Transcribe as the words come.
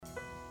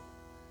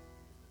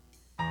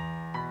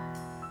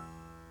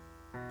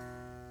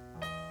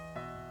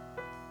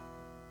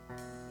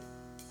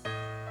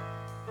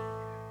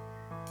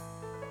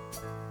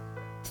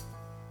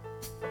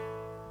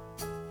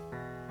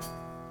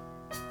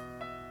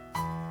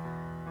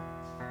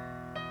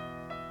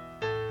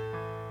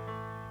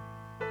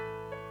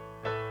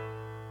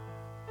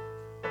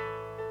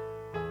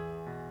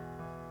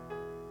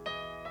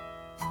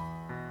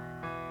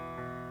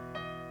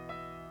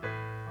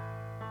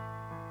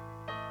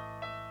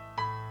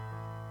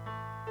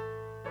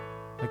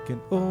I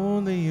can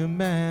only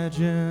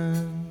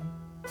imagine.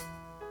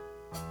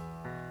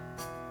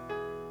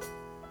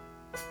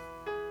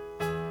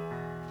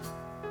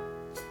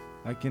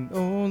 I can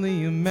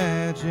only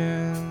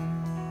imagine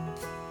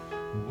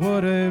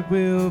what it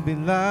will be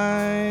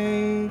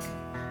like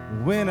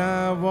when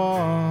I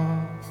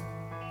walk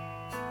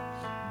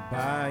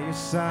by your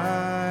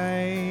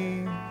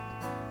side.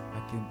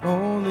 I can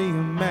only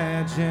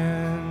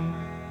imagine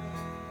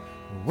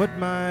what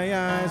my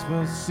eyes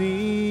will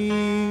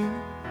see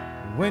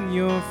when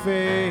your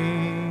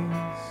face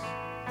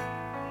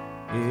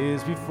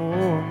is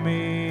before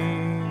me.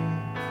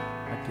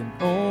 I can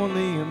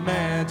only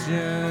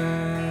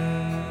imagine.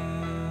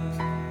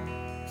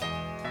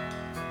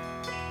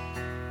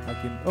 I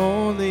can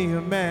only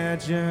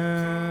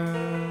imagine.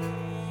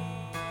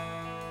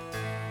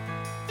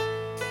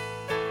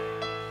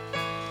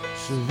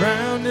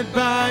 Surrounded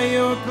by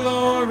your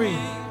glory,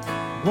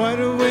 what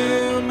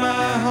will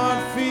my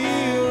heart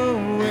feel?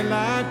 Will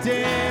I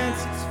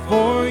dance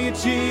for you,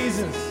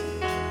 Jesus?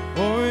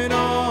 Or in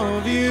all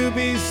of you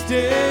be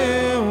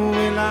still?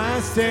 Will I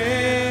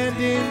stand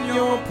in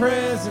your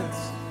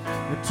presence?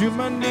 Or to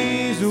my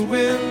knees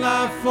will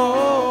I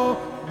fall?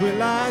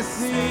 Will I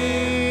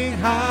sing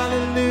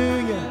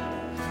hallelujah?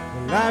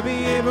 Will I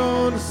be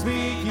able to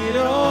speak it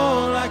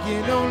all? I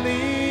can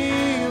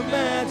only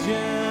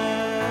imagine.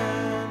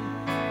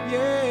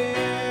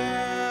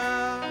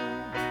 Yeah,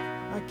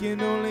 I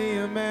can only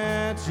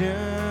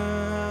imagine.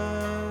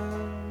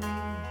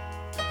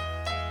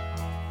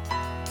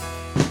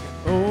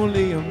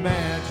 Only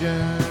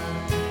imagine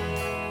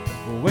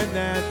when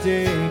that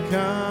day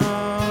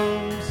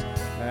comes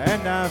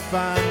and I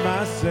find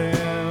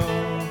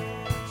myself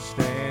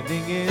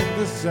standing in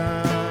the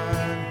sun.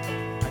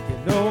 I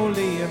can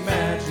only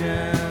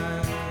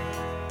imagine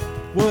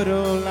what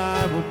all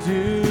I will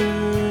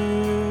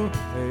do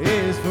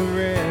is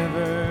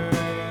forever,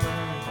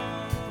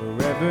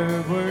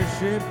 forever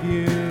worship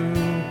you.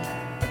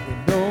 I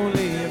can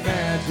only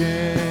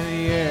imagine,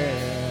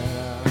 yeah.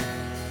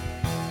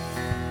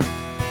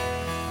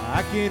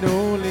 I can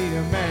only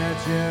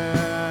imagine.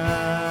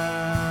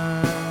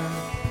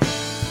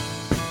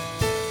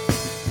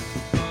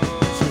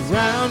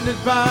 Surrounded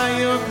by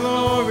your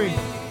glory,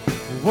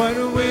 what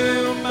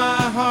will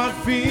my heart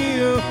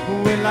feel?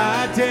 Will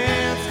I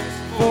dance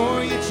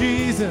for you,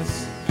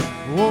 Jesus?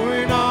 Or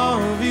in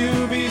all of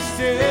you be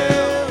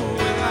still?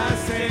 Will I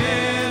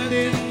stand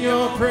in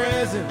your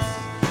presence?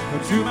 Or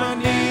to my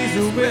knees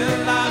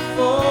will I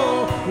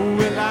fall?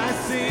 Will I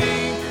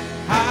sing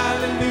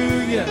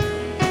hallelujah?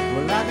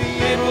 Will I be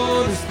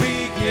able to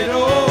speak it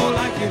all?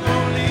 I can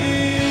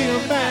only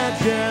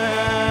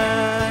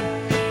imagine.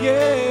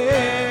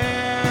 Yeah,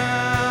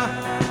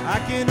 I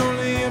can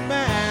only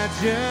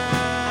imagine.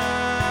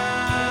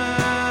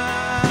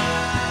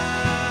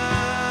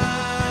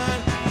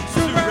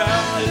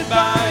 Surrounded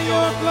by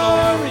your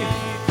glory,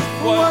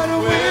 what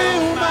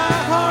will my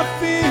heart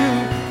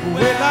feel?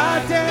 Will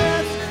I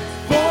dance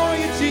for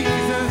you,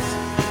 Jesus?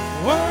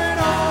 Or in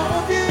all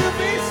of you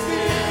be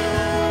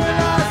still?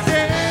 Will I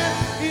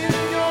stand in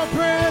your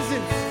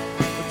presence?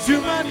 To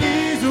my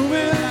knees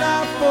will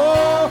I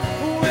fall?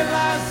 Will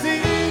I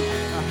sing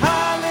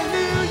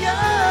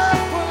hallelujah?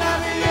 Will I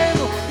be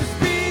able to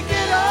speak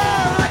it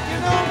all? I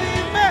can only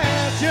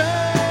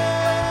imagine.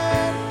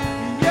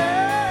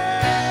 Yeah,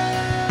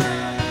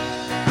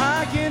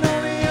 I can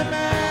only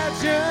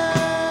imagine.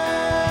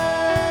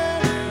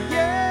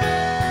 Yeah,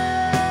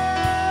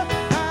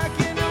 I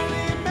can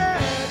only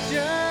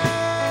imagine.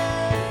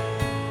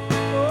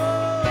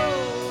 Oh,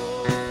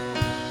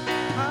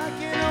 I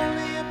can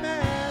only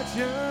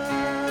imagine.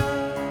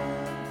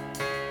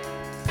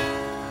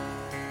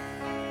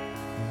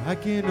 I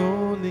can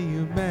only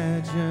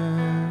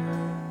imagine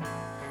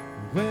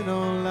when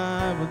all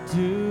I will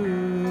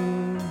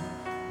do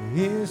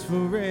is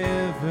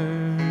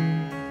forever,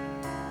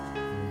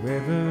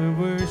 forever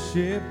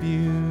worship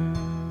you.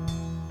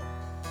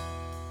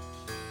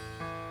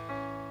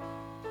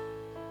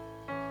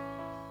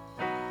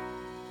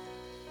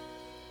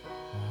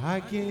 I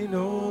can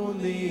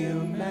only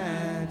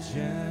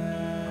imagine.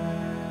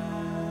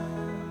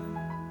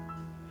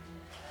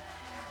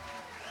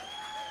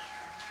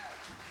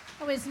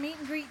 Oh, it's meet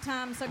and greet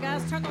time. So,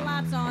 guys, turn the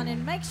lights on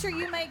and make sure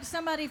you make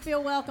somebody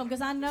feel welcome because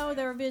I know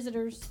there are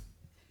visitors.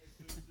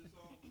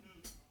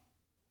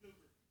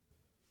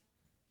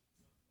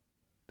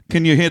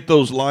 Can you hit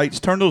those lights?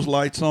 Turn those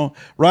lights on.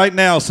 Right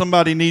now,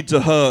 somebody needs a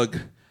hug.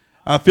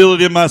 I feel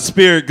it in my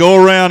spirit. Go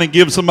around and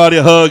give somebody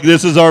a hug.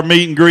 This is our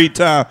meet and greet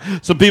time.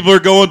 Some people are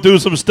going through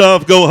some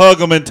stuff. Go hug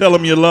them and tell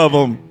them you love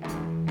them.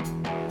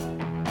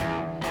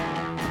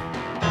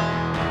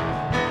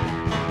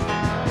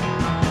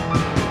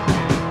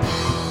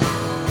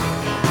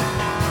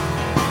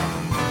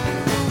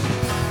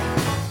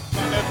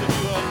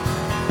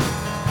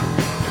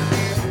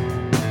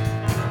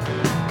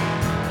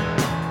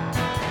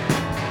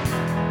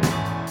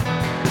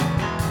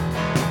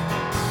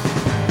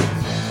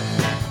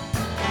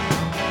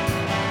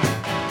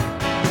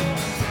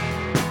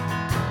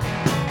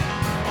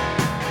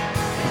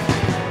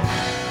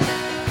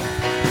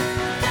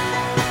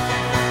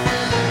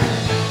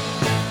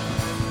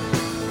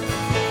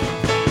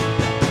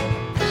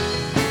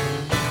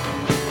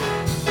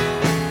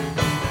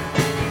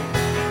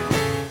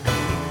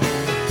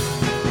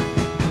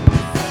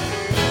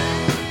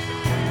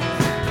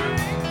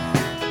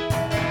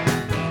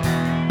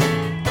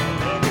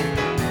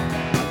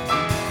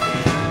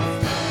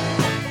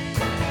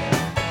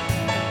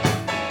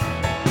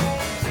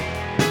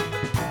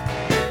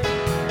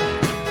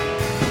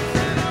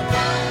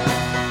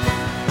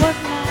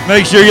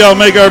 Make sure y'all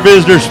make our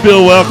visitors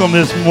feel welcome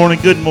this morning.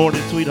 Good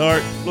morning,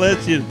 sweetheart.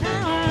 Bless you.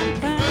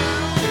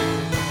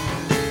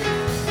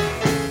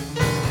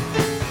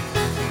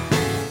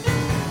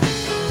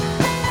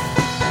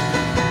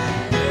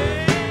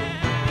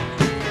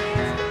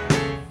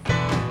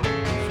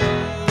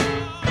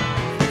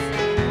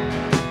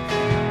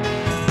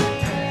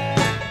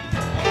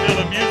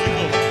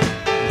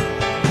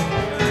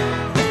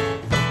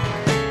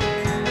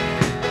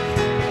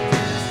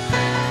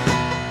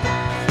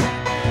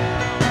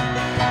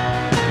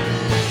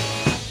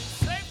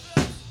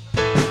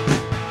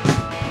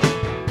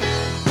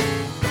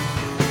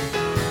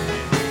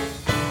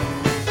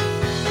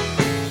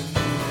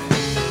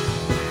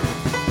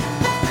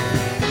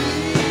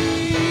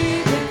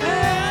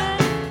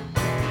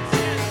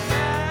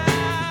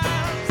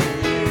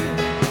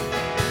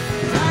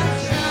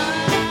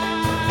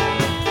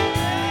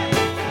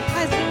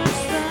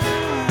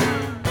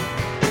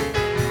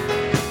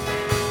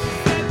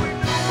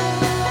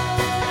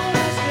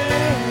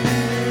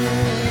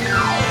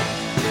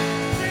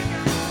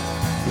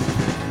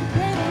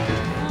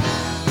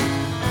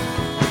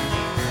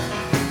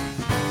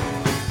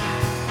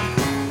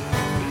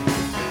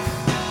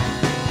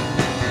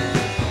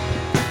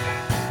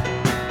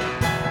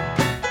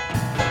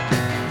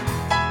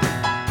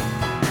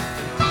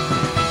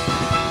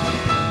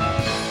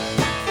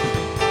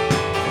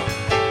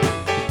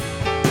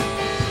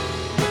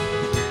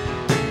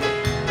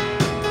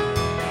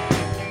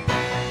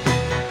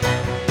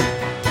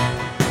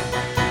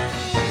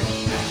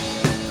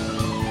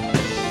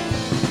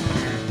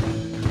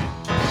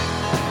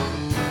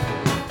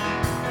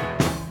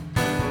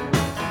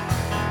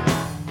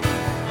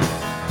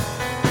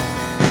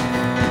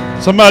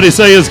 Somebody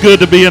say it's good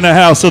to be in the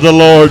house of the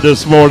Lord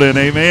this morning.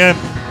 Amen.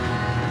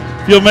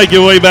 If you'll make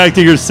your way back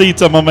to your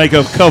seats, I'm going to make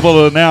a couple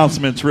of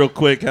announcements real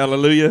quick.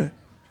 Hallelujah.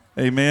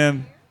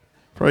 Amen.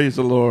 Praise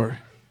the Lord.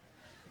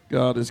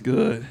 God is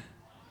good.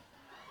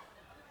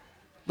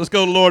 Let's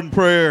go to the Lord in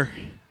prayer.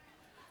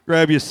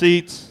 Grab your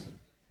seats.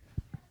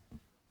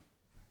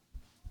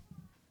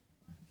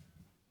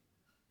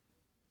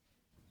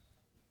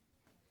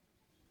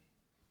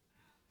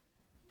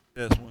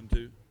 That's one,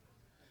 two.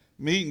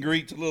 Meet and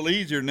greet's a little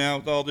easier now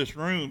with all this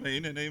room,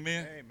 ain't it?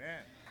 Amen? Amen.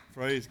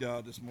 Praise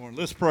God this morning.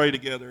 Let's pray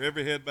together.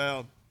 Every head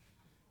bowed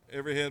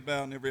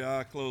and every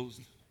eye closed.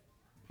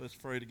 Let's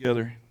pray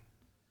together.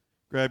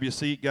 Grab your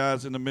seat,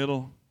 guys, in the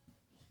middle.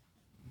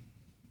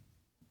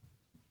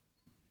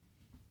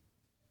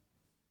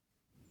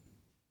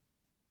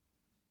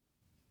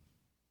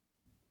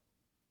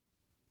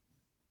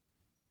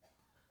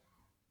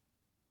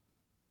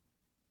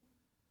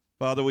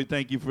 Father, we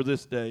thank you for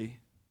this day.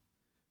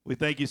 We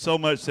thank you so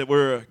much that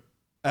we're an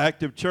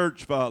active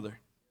church, Father.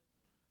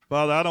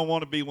 Father, I don't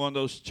want to be one of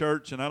those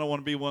church, and I don't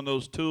want to be one of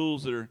those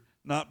tools that are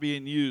not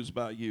being used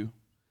by you.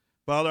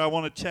 Father, I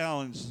want to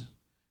challenge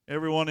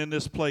everyone in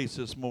this place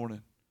this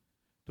morning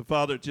to,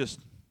 Father,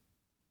 just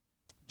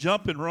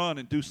jump and run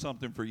and do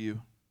something for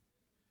you.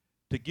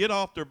 To get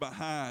off their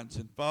behinds,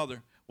 and,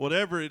 Father,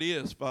 whatever it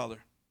is, Father,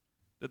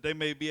 that they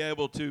may be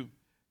able to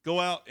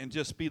go out and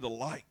just be the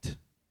light.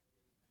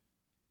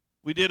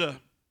 We did a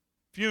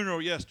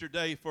funeral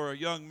yesterday for a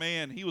young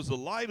man. He was the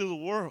light of the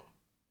world.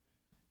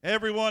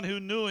 Everyone who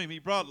knew him, he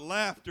brought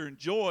laughter and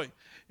joy.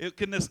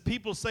 Can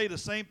people say the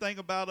same thing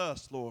about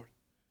us, Lord?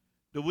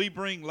 Do we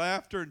bring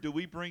laughter and do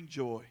we bring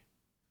joy?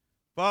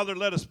 Father,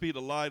 let us be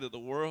the light of the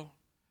world.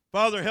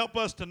 Father, help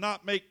us to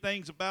not make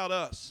things about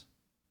us.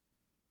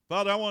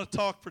 Father, I want to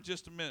talk for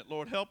just a minute.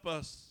 Lord, help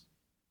us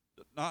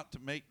not to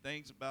make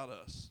things about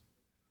us.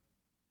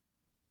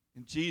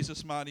 In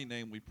Jesus' mighty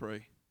name we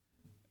pray.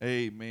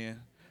 Amen.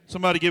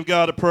 Somebody give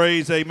God a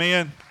praise.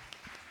 Amen.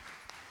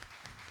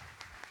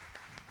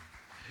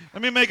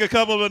 Let me make a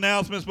couple of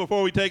announcements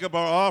before we take up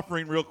our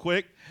offering real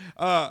quick.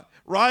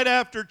 Right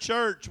after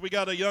church, we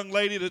got a young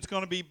lady that's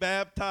going to be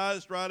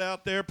baptized right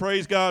out there.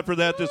 Praise God for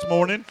that this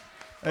morning.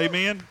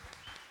 Amen.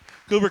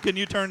 Cooper, can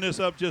you turn this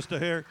up just a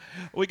hair?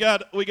 We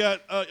got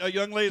a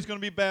young lady that's going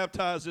to be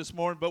baptized this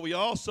morning, but we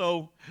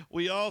also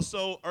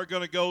are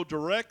going to go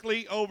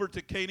directly over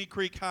to Caney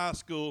Creek High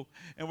School,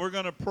 and we're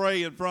going to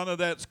pray in front of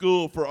that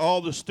school for all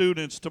the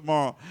students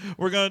tomorrow.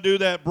 We're going to do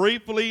that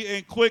briefly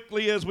and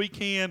quickly as we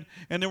can,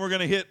 and then we're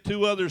going to hit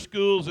 2 other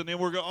schools, and then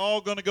we're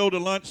all going to go to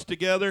lunch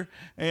together,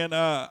 and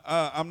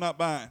I'm not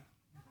buying.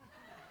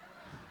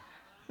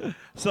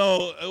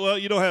 So, well,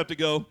 you don't have to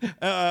go.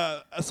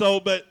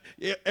 But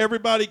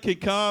everybody can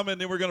come,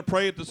 and then we're going to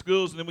pray at the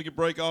schools, and then we can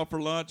break off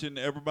for lunch, and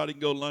everybody can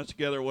go to lunch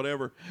together or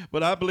whatever.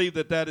 But I believe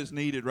that is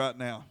needed right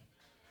now.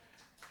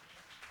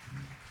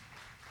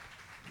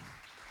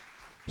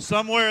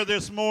 Somewhere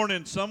this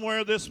morning,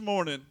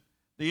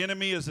 the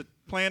enemy is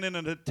planning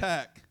an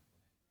attack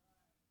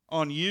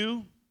on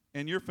you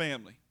and your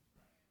family,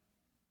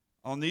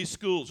 on these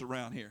schools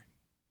around here.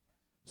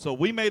 So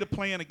we made a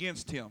plan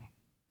against him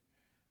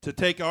to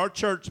take our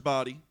church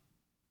body,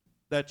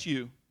 that's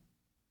you,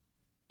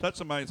 touch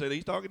somebody and say,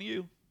 he's talking to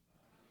you,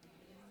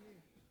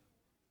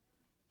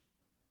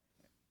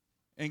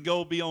 and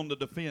go be on the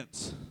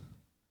defense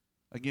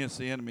against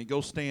the enemy.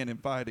 Go stand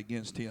and fight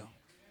against him.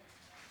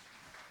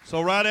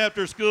 So right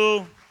after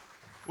school,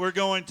 we're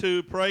going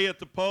to pray at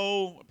the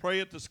pole, pray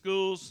at the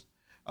schools.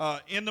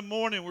 In the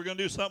morning, we're going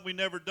to do something we've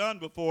never done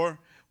before.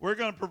 We're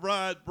going to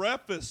provide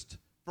breakfast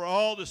for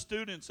all the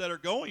students that are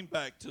going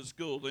back to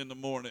school in the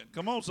morning.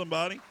 Come on,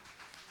 somebody.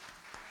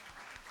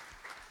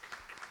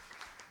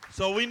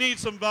 So we need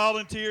some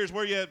volunteers.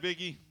 Where you at,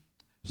 Vicki?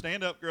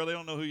 Stand up, girl. They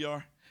don't know who you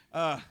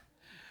are.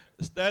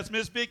 That's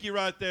Miss Vicki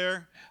right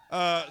there.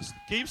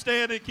 Keep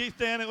standing. Keep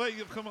standing.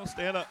 Wait, come on,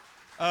 stand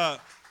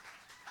up.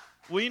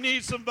 We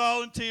need some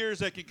volunteers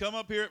that can come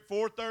up here at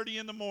 4:30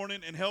 in the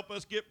morning and help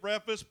us get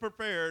breakfast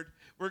prepared.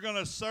 We're going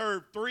to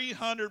serve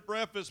 300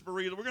 breakfast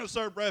burritos. We're going to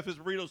serve breakfast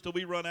burritos till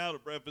we run out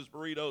of breakfast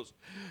burritos.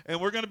 And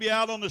we're going to be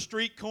out on the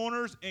street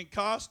corners in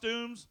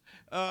costumes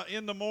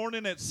in the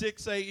morning at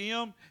 6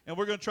 a.m. And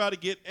we're going to try to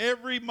get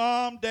every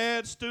mom,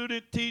 dad,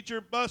 student,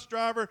 teacher, bus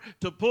driver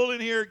to pull in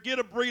here, get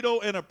a burrito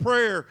and a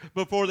prayer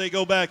before they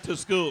go back to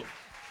school.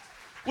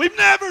 We've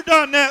never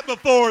done that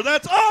before.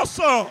 That's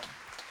awesome.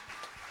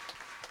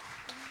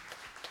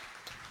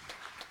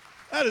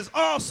 That is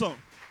awesome.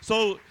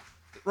 So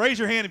raise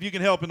your hand if you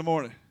can help in the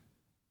morning.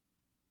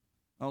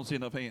 I don't see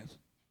enough hands.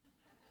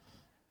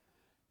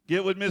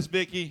 Get with Miss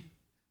Vicki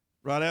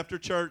right after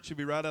church. She'll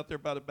be right out there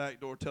by the back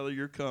door. Tell her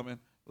you're coming.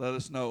 Let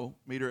us know.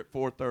 Meet her at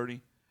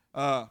 4:30.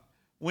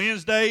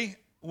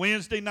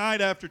 Wednesday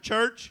night after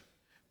church.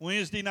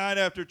 Wednesday night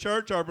after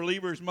church, our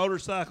Believers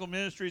Motorcycle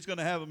Ministry is going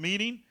to have a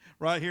meeting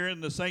right here in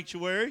the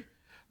sanctuary.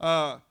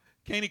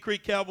 Caney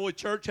Creek Cowboy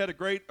Church had a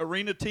great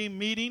arena team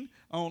meeting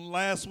on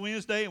last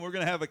Wednesday, and we're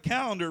going to have a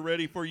calendar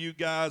ready for you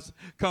guys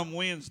come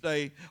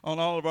Wednesday on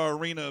all of our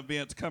arena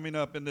events coming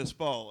up in this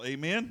fall.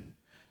 Amen?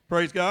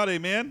 Praise God.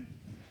 Amen?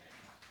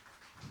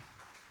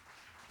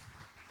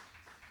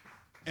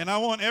 And I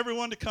want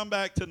everyone to come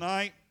back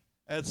tonight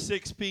at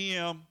 6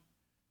 p.m.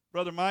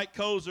 Brother Mike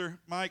Kozer.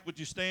 Mike, would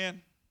you stand?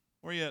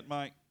 Where you at,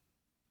 Mike?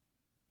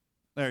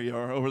 There you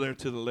are, over there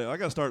to the left. I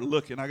got to start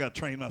looking. I got to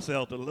train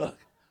myself to look.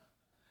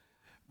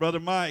 Brother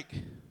Mike,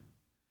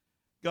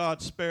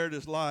 God spared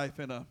his life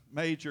in a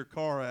major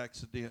car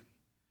accident.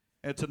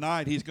 And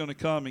tonight he's going to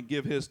come and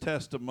give his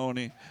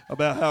testimony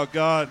about how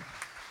God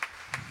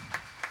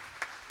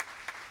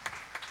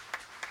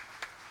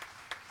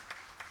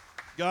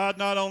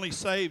not only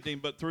saved him,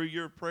 but through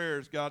your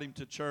prayers got him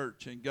to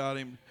church and got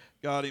him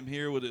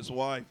here with his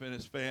wife and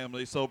his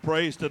family. So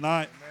praise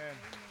tonight. Amen.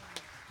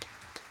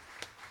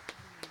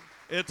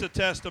 It's a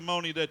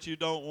testimony that you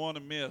don't want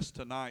to miss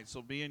tonight.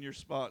 So be in your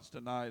spots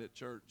tonight at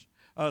church.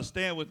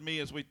 Stand with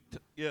me as we,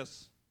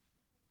 yes.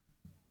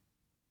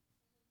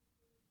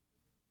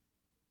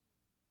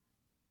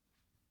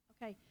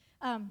 Okay.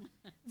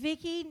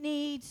 Vicki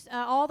needs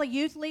all the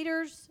youth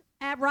leaders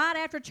right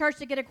after church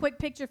to get a quick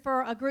picture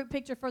for a group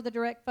picture for the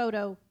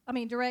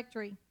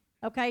directory.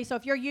 Okay, so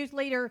if you're a youth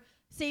leader,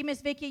 see Miss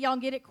Vicki, y'all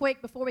get it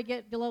quick before we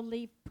get below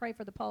leave, pray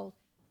for the poll.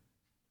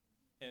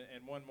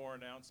 And one more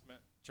announcement,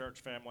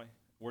 church family.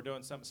 We're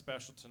doing something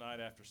special tonight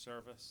after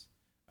service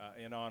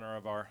in honor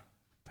of our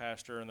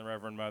pastor and the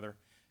Reverend Mother.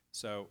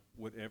 So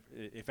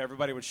if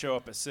everybody would show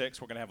up at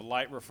 6, we're going to have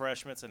light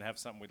refreshments and have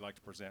something we'd like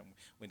to present.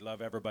 We'd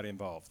love everybody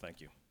involved.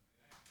 Thank you.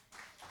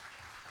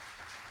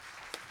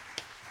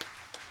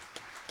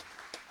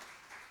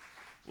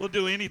 We'll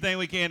do anything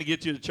we can to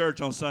get you to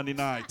church on Sunday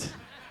night.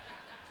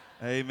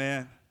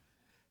 Amen.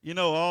 You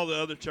know, all the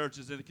other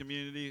churches in the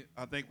community,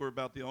 I think we're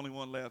about the only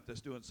one left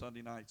that's doing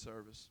Sunday night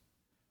service.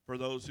 For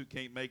those who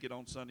can't make it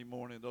on Sunday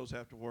morning, those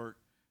have to work,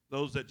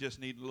 those that just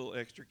need a little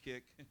extra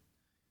kick.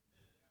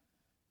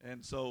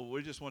 And so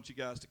we just want you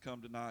guys to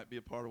come tonight, be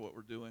a part of what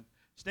we're doing.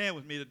 Stand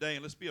with me today,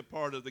 and let's be a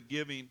part of the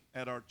giving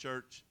at our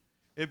church.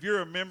 If you're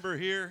a member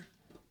here,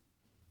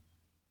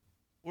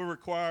 we're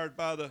required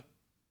by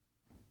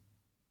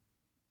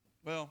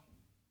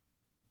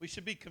we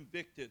should be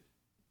convicted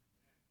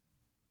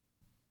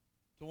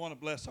to want to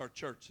bless our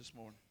church this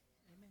morning.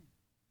 Amen.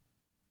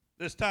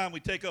 This time we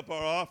take up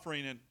our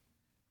offering, and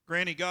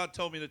Granny, God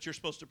told me that you're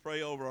supposed to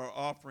pray over our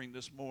offering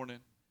this morning.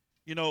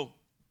 You know,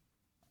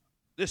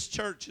 this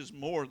church is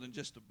more than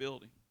just a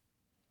building.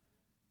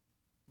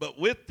 But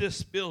with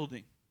this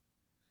building,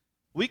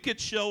 we could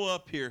show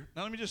up here.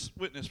 Now let me just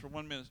witness for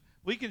 1 minute.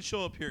 We can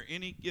show up here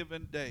any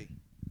given day,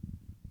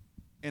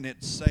 and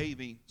it's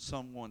saving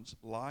someone's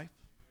life.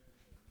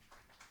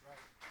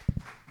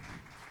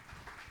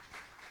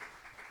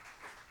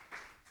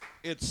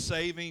 It's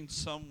saving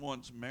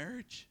someone's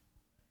marriage.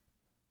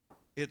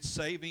 It's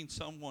saving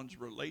someone's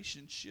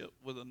relationship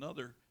with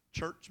another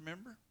church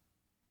member.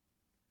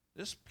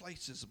 This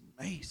place is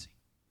amazing.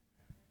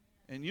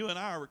 And you and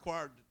I are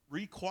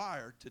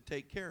required to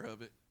take care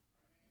of it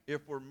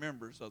if we're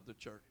members of the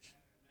church.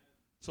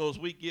 So as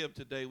we give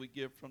today, we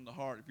give from the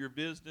heart. If you're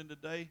visiting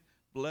today,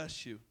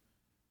 bless you.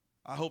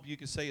 I hope you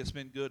can say it's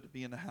been good to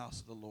be in the house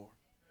of the Lord.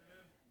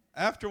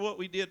 After what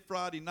we did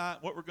Friday night,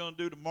 what we're going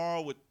to do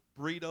tomorrow with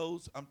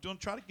burritos, I'm going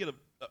to try to get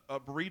a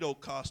burrito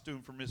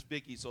costume for Miss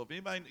Vicki. So if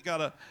anybody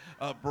got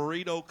a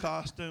burrito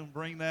costume,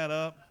 bring that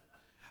up.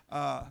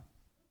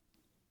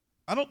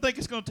 I I don't think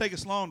it's going to take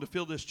us long to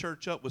fill this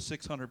church up with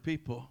 600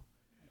 people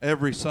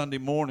every Sunday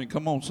morning.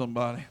 Come on,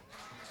 somebody.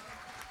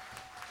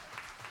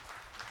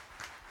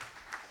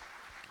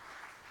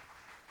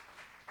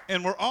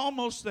 And we're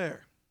almost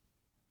there.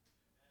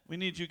 We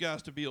need you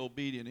guys to be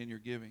obedient in your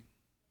giving.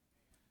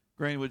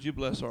 Granny, would you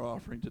bless our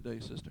offering today,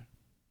 sister?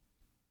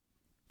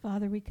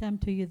 Father, we come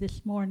to you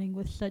this morning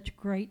with such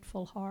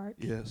grateful heart.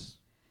 Yes.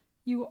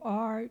 You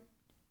are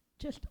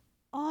just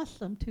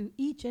awesome to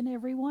each and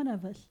every one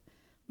of us.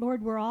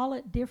 Lord, we're all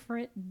at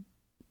different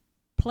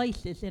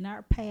places in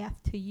our path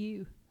to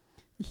you.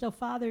 And so,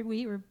 Father,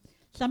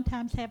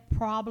 sometimes have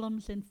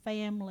problems in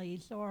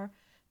families or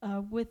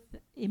with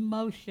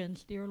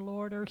emotions, dear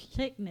Lord, or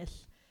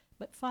sickness.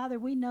 But, Father,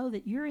 we know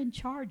that you're in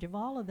charge of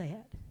all of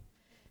that.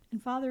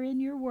 And, Father, in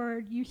your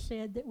word, you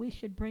said that we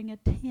should bring a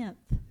tenth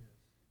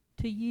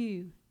to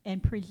you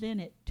and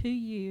present it to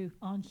you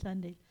on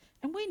Sunday.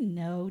 And we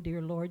know,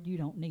 dear Lord, you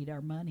don't need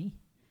our money.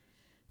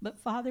 But,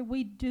 Father,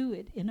 we do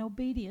it in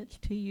obedience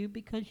to you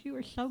because you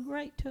are so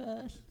great to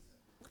us.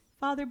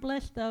 Father,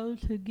 bless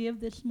those who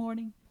give this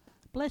morning.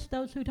 Bless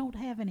those who don't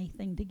have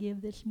anything to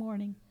give this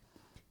morning.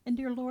 And,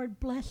 dear Lord,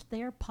 bless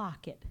their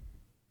pocket.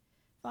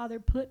 Father,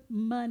 put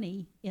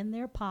money in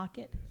their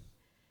pocket.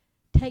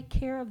 Take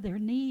care of their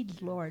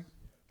needs, Lord.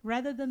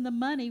 Rather than the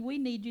money, we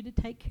need you to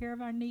take care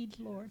of our needs,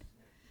 Lord.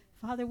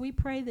 Father, we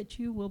pray that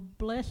you will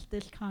bless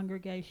this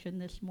congregation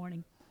this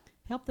morning.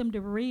 Help them to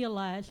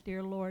realize,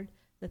 dear Lord,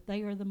 that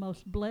they are the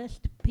most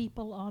blessed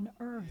people on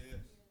earth. Yes.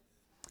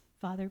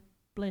 Father,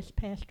 bless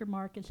Pastor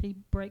Mark as he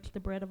breaks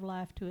the bread of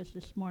life to us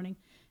this morning.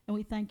 And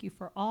we thank you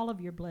for all of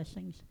your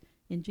blessings.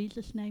 In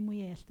Jesus' name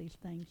we ask these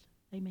things.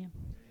 Amen.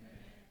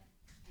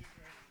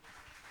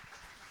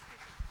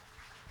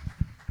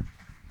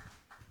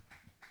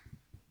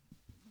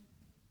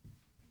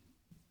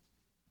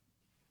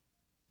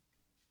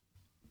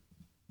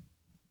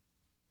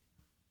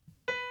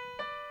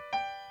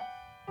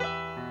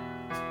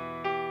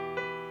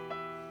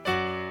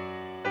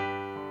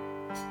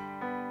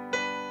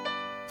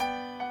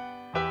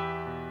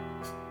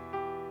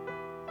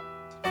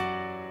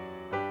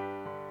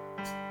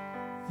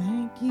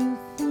 Thank you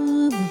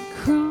for the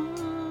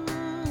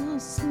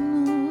cross,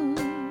 Lord.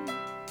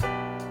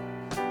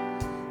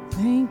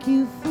 Thank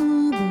you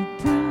for the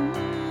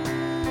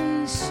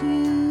price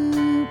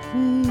you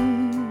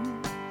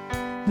paid,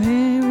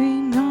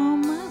 bearing all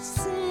my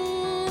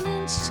sin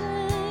and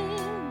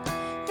shame.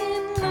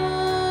 In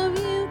love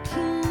you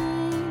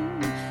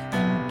came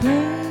and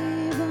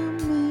gave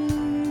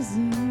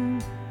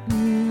amazing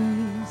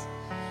grace.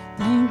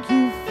 Thank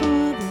you for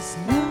this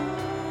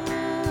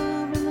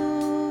love, Lord.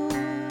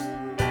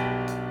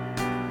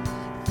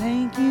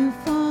 Thank you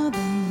for the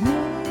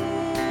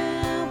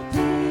nail-pierced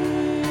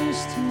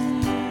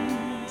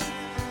hands.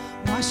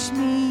 Wash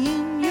me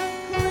in your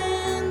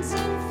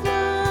cleansing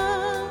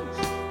flood.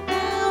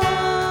 Now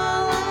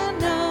all I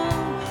know,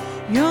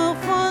 your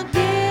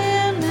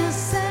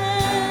forgiveness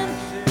and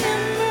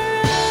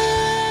embrace.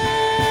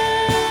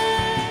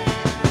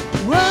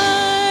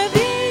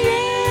 Worthy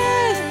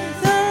is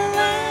the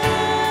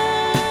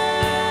Lamb,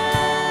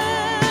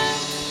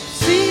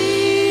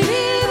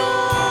 seated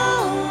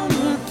on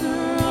the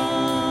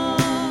throne.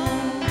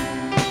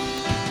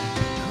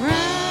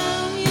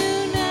 Crown you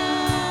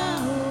now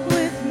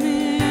with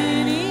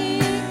many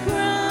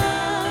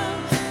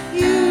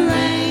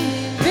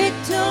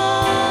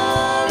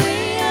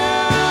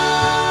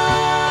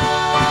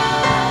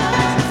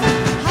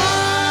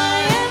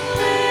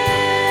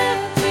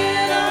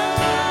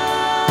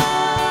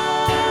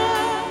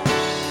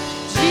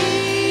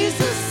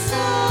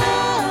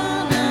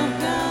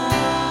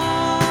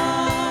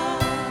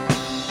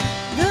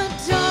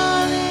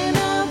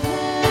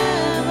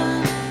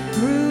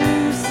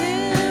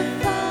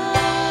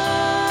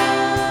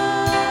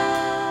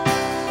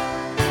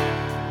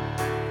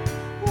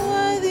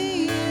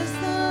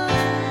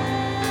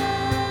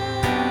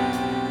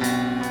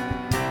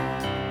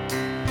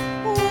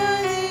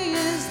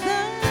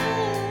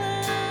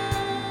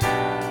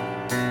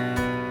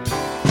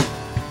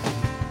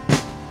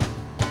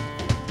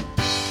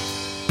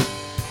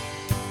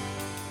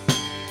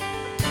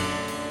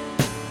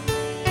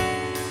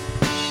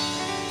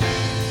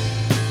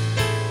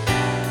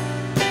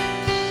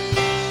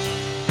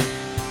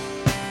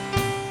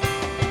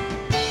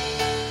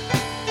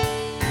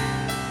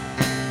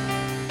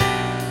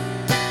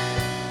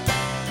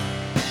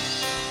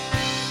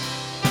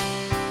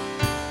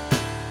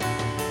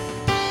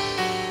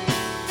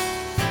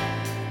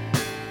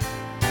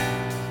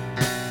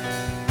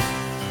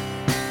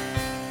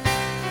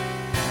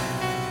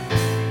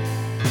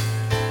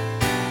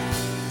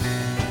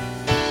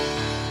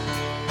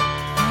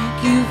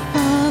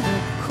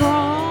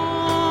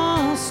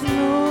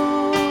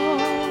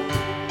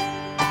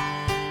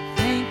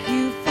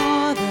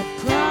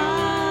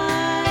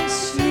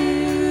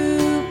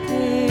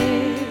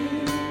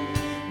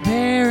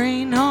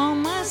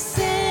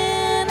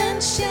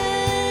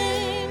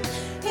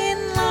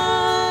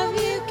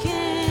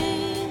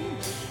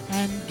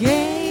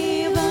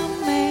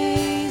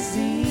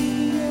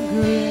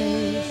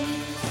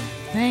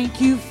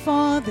you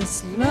for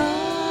this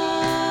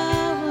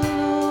love,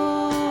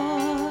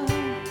 Lord.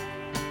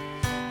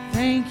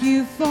 Thank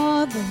you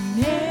for the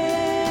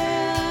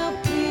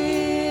nail-pierced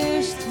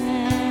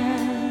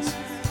hands.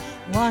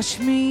 Wash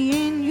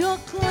me in your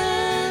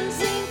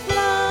cleansing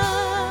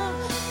flood.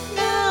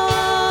 Now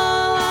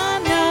all I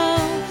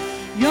know,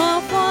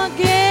 your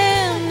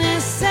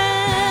forgiveness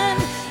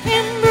and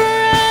embrace.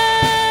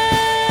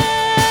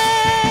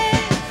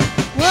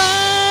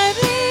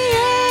 Worthy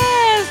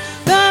is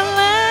the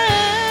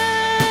Lamb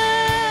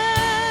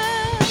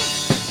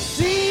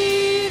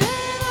seated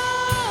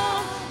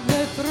on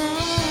the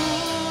throne.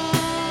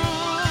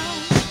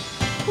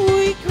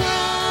 We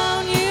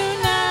crown you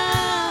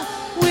now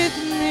with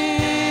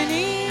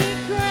many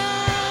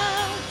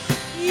crowns.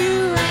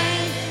 You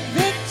reign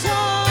victorious.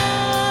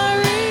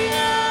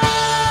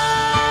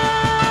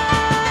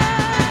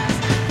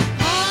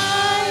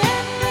 High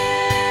and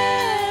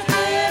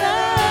lifted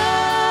up,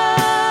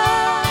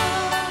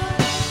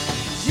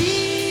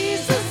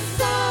 Jesus,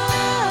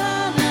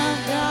 Son of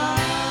God,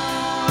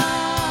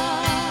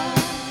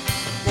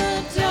 the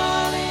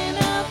darling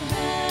of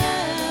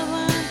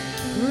heaven,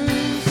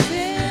 crucified.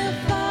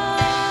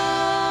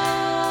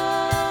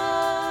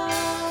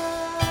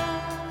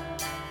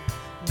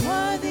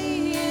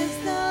 Worthy is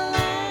the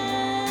Lamb.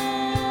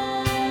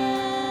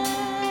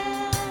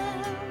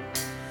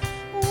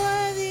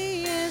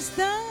 Worthy is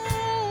the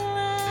Lamb.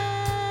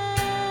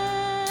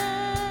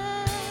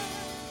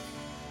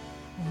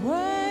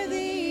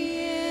 Worthy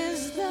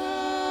is the Lamb.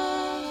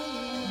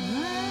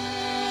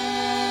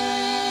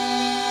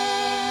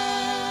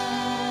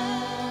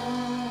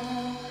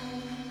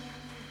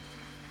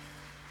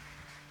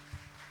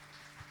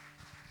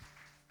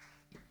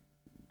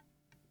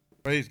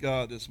 Praise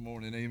God this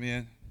morning.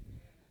 Amen.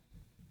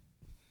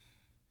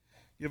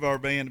 Give our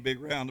band a big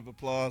round of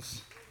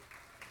applause.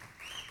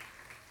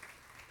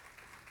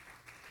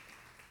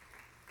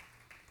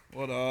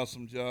 What an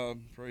awesome job.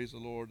 Praise the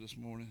Lord this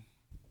morning.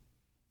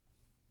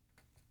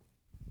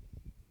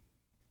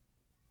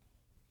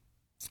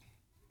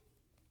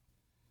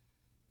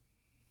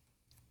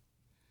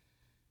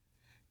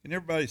 Can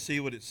everybody see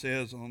what it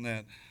says on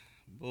that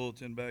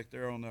bulletin back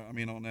there on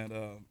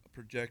that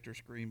projector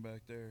screen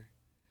back there?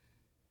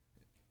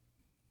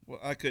 Well,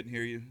 I couldn't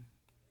hear you.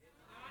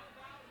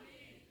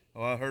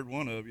 Oh, I heard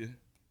one of you.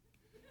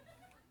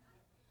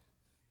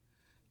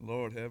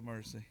 Lord have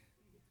mercy.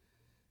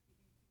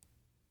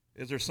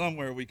 Is there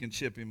somewhere we can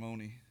ship him,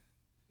 Oni?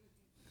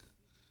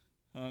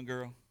 Huh,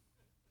 girl?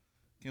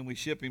 Can we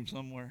ship him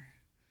somewhere?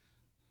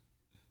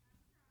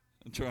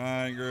 I'm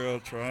trying, girl,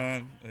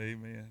 trying.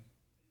 Amen.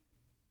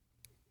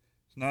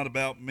 It's not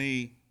about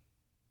me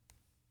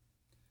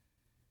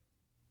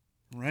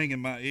ringing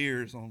my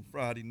ears on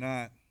Friday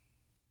night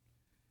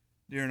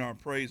during our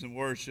praise and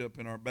worship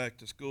and our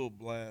back-to-school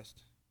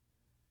blast.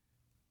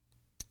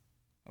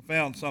 I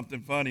found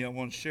something funny I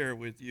want to share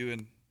with you,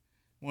 and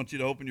I want you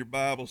to open your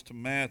Bibles to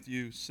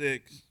Matthew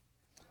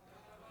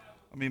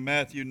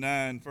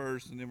 9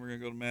 first, and then we're going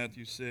to go to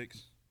Matthew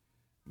 6.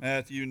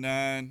 Matthew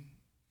 9.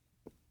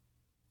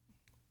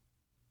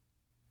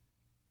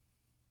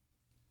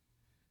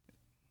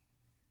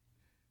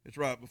 It's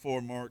right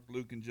before Mark,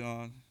 Luke, and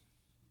John.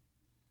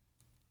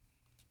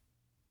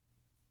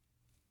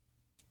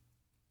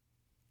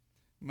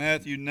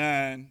 Matthew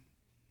 9,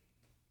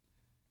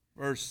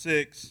 verse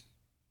 6.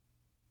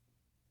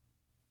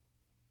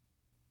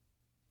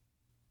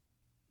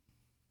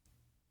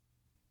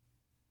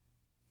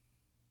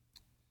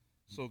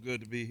 So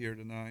good to be here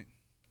tonight.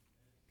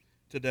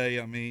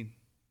 Today,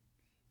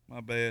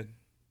 my bad.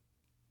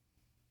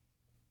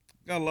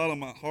 Got a lot on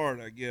my heart,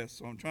 I guess,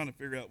 so I'm trying to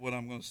figure out what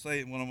I'm going to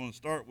say and what I'm going to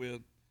start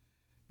with.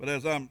 But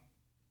as I'm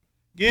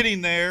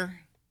getting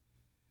there,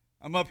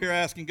 I'm up here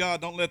asking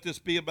God, don't let this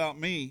be about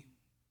me.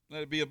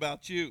 Let it be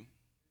about you.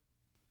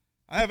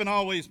 I haven't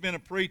always been a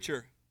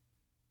preacher.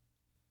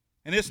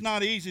 And it's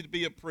not easy to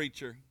be a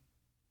preacher.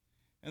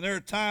 And there are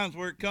times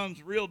where it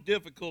comes real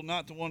difficult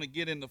not to want to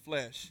get in the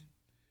flesh.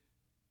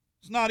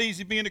 It's not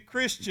easy being a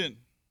Christian.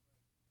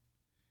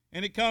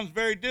 And it comes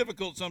very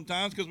difficult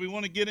sometimes because we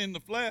want to get in the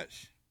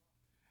flesh.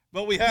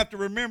 But we have to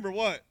remember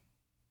what?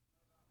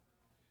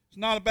 It's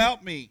not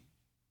about me.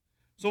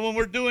 So when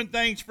we're doing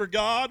things for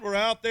God, we're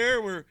out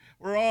there, we're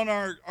on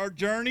our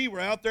journey,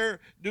 we're out there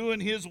doing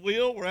His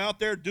will, we're out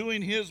there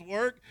doing His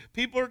work,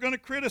 people are going to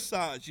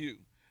criticize you.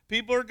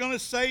 People are going to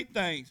say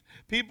things.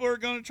 People are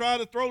going to try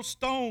to throw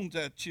stones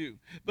at you.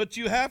 But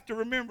you have to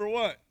remember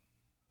what?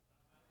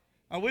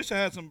 I wish I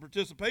had some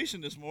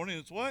participation this morning.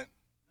 It's what?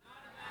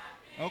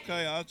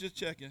 Okay, I was just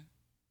checking.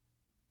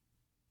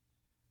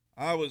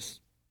 I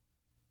was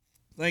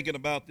thinking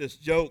about this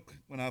joke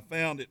when I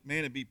found it. Man,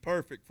 it'd be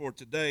perfect for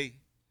today.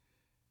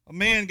 A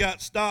man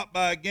got stopped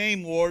by a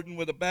game warden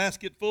with a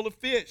basket full of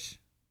fish.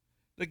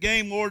 The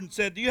game warden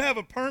said, "Do you have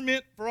a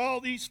permit for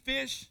all these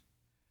fish?"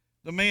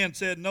 The man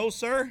said, "No,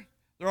 sir.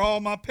 They're all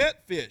my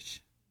pet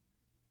fish."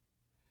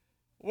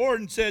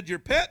 Warden said, "Your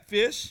pet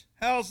fish?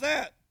 How's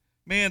that?"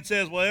 Man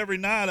says, "Well, every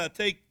night I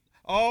take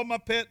all my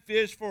pet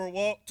fish for a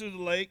walk to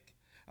the lake.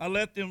 I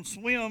let them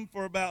swim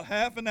for about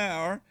half an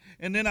hour,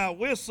 and then I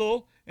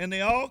whistle, and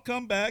they all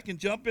come back and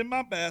jump in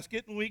my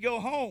basket, and we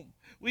go home.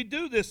 We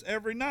do this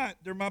every night.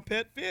 They're my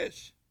pet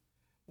fish.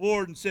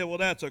 Warden said, well,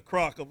 that's a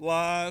crock of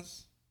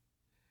lies.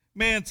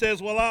 Man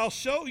says, well, I'll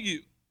show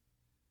you.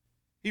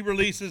 He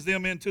releases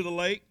them into the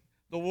lake.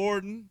 The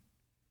warden,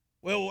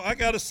 well, I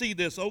got to see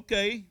this.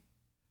 Okay.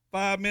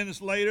 5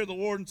 minutes later, the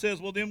warden says,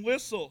 well, then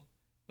whistle.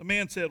 The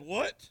man said,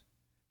 what?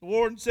 The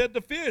warden said,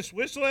 the fish.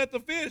 Whistle at the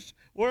fish.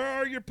 Where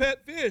are your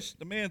pet fish?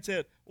 The man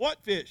said,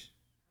 what fish?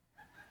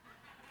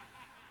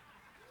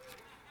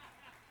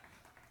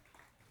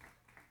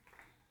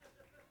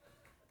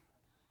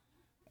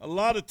 A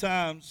lot of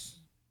times,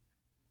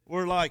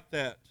 we're like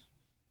that.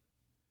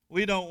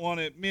 We don't want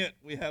to admit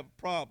we have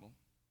a problem.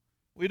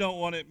 We don't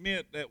want to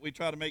admit that we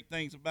try to make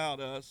things about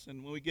us,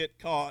 and when we get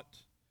caught,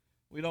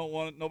 we don't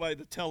want nobody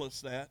to tell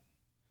us that.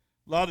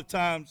 A lot of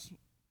times,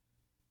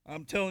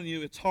 I'm telling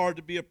you, it's hard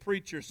to be a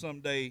preacher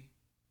someday.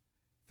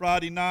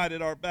 Friday night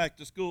at our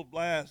back-to-school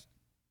blast,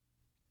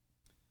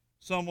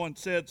 someone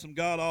said some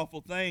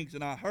god-awful things,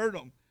 and I heard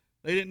them.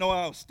 They didn't know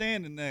I was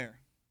standing there.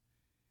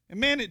 And,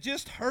 man, it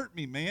just hurt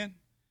me, man.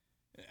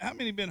 How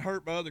many have been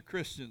hurt by other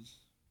Christians?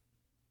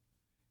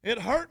 It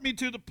hurt me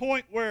to the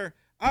point where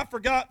I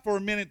forgot for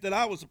a minute that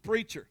I was a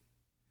preacher.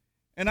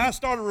 And I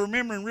started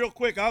remembering real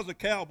quick I was a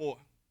cowboy.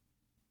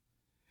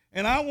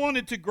 And I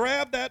wanted to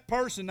grab that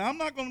person. Now, I'm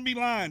not going to be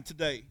lying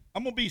today.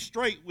 I'm going to be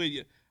straight with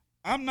you.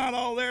 I'm not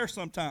all there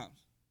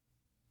sometimes.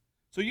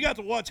 So you got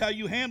to watch how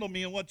you handle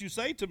me and what you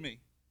say to me.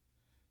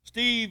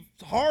 Steve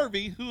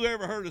Harvey, who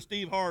ever heard of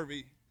Steve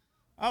Harvey?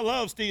 I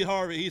love Steve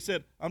Harvey. He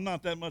said, I'm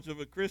not that much of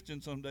a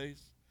Christian some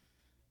days.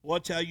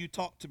 Watch how you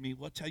talk to me.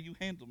 Watch how you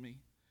handle me.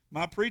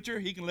 My preacher,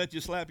 he can let you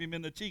slap him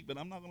in the cheek, but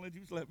I'm not going to let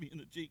you slap me in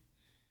the cheek.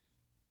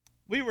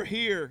 We were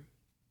here,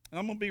 and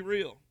I'm going to be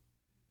real,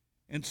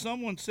 and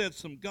someone said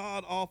some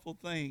god-awful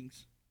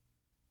things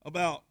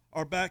about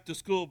our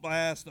back-to-school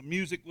blast. The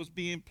music was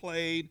being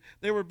played.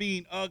 They were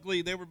being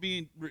ugly. They were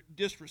being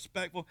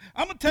disrespectful.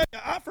 I'm going to tell you,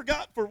 I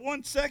forgot for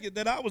 1 second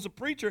that I was a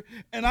preacher,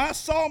 and I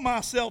saw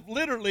myself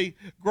literally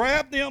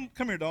grab them.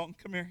 Come here, Dalton.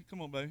 Come here.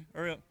 Come on, baby.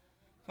 Hurry up.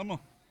 Come on.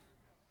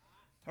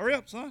 Hurry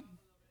up, son.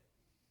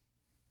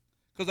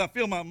 Because I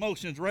feel my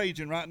emotions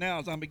raging right now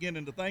as I'm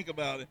beginning to think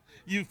about it.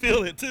 You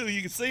feel it too.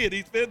 You can see it.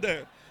 He's been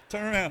there.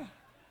 Turn around.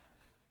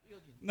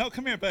 No,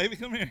 come here, baby.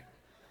 Come here.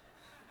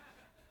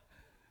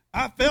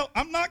 I felt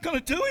I'm not going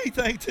to do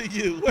anything to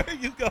you. Where are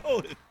you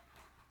going?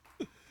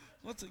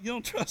 You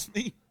don't trust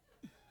me?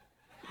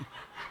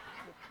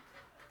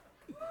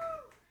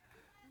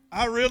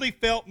 I really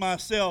felt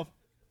myself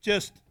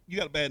just, you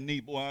got a bad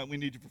knee, boy. We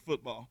need you for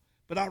football.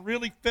 But I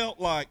really felt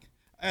like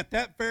at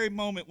that very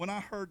moment when I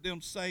heard them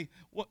say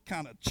what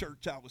kind of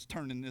church I was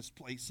turning this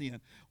place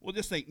in. Well,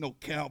 this ain't no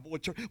cowboy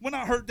church. When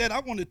I heard that, I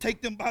wanted to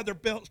take them by their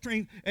belt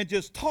string and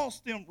just toss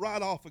them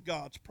right off of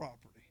God's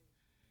property.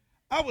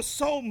 I was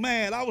so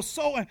mad.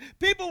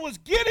 People was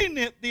getting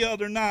it the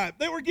other night.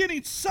 They were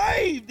getting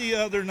saved the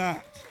other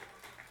night.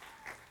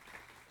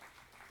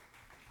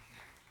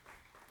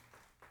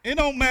 It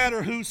don't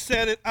matter who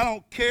said it. I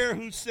don't care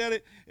who said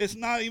it. It's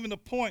not even the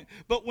point.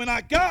 But when I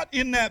got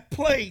in that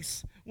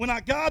place, watch, when I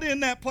got in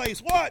that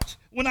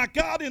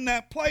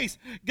place,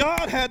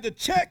 God had to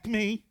check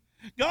me.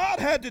 God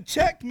had to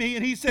check me,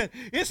 and he said,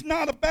 it's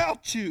not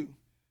about you.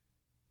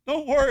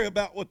 Don't worry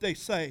about what they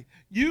say.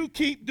 You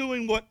keep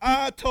doing what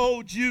I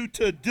told you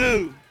to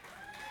do.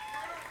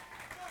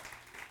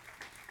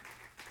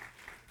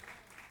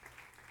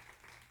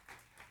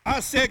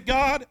 I said,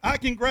 God, I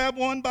can grab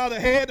one by the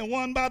head and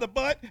one by the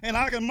butt, and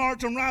I can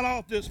march them right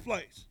off this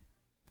place.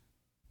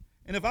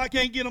 And if I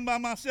can't get them by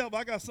myself,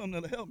 I got something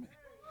that'll help me.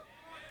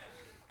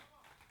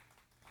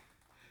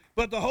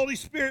 But the Holy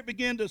Spirit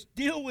began to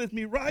deal with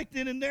me right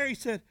then and there. He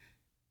said,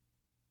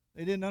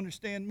 they didn't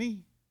understand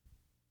me.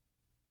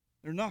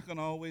 They're not going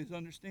to always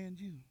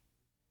understand you.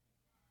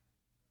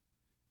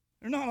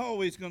 They're not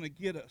always going to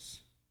get us.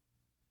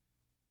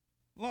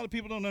 A lot of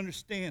people don't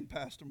understand,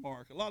 Pastor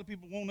Mark. A lot of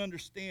people won't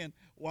understand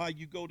why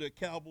you go to a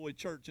cowboy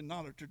church and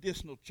not a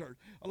traditional church.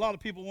 A lot of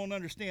people won't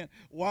understand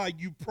why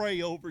you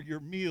pray over your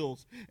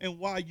meals and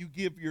why you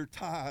give your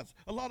tithes.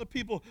 A lot of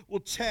people will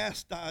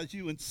chastise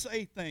you and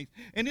say things,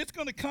 and it's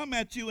going to come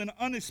at you in an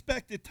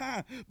unexpected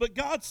time. But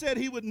God said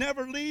he would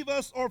never leave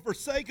us or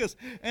forsake us,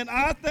 and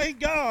I thank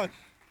God.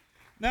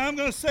 Now, I'm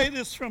going to say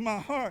this from my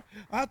heart.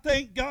 I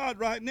thank God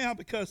right now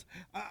because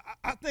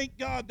I thank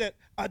God that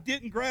I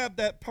didn't grab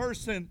that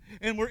person,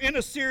 and we're in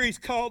a series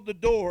called The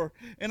Door,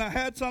 and I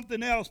had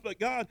something else, but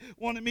God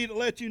wanted me to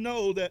let you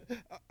know that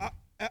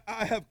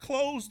I have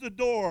closed the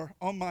door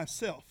on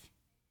myself.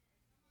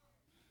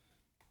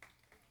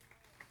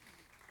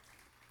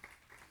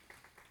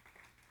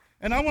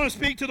 And I want to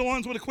speak to the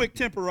ones with a quick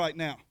temper right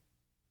now.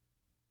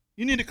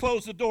 You need to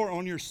close the door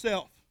on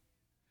yourself.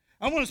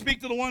 I want to speak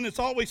to the one that's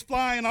always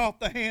flying off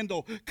the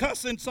handle,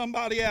 cussing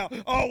somebody out,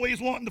 always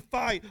wanting to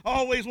fight,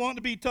 always wanting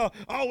to be tough,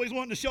 always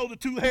wanting to show the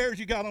 2 hairs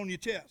you got on your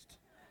chest.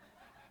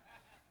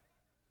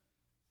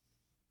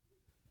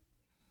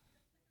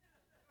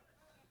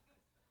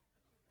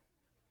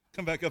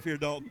 Come back up here,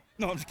 Dalton.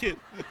 No, I'm just kidding.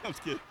 I'm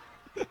just kidding.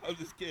 I'm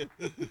just kidding.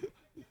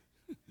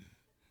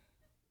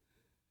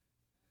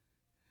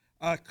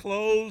 I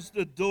closed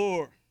the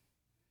door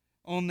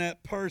on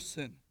that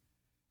person.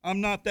 I'm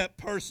not that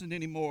person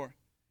anymore.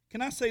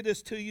 Can I say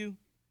this to you?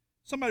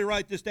 Somebody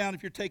write this down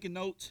if you're taking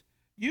notes.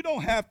 You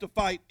don't have to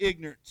fight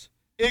ignorance.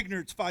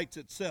 Ignorance fights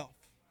itself.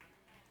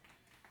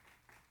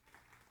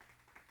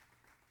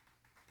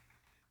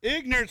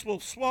 Ignorance will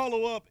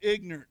swallow up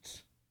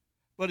ignorance.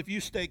 But if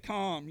you stay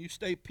calm, you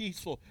stay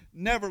peaceful,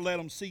 never let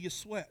them see you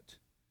sweat.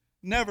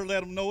 Never let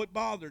them know it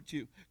bothered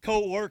you.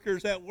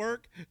 Co-workers at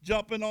work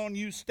jumping on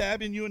you,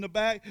 stabbing you in the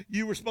back.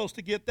 You were supposed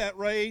to get that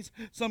raise.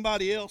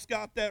 Somebody else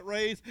got that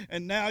raise,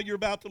 and now you're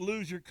about to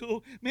lose your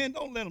cool. Man,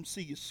 don't let them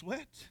see you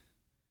sweat.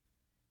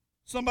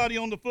 Somebody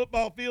on the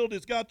football field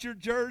has got your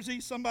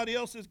jersey. Somebody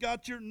else has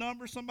got your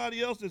number.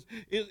 Somebody else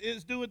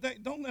is doing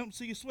that. Don't let them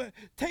see you sweat.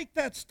 Take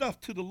that stuff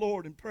to the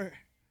Lord in prayer.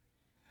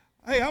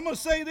 Hey, I'm going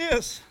to say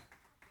this.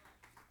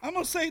 I'm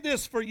going to say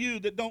this for you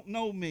that don't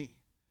know me.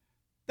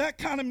 That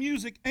kind of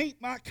music ain't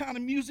my kind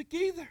of music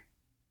either.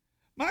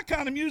 My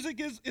kind of music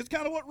is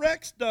kind of what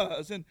Rex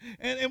does and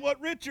what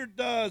Richard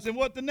does and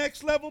what the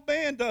Next Level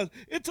Band does.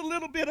 It's a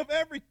little bit of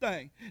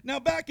everything. Now,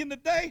 back in the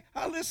day,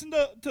 I listened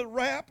to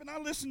rap and I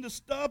listened to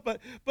stuff, but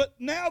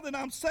now that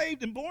I'm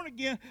saved and born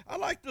again, I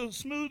like the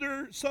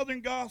smoother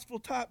Southern gospel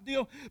type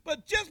deal.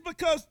 But just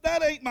because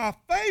that ain't my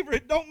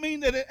favorite don't mean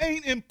that it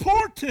ain't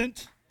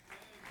important.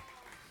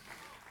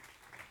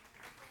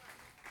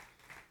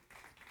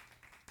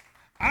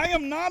 I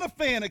am not a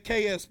fan of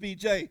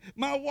KSBJ.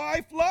 My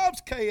wife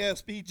loves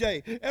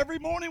KSBJ. Every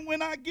morning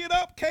when I get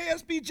up,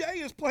 KSBJ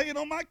is playing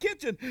on my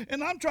kitchen,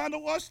 and I'm trying to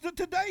watch the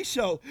Today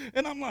Show.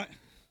 And I'm like,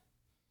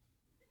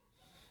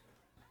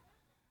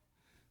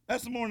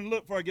 that's the morning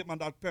look before I get my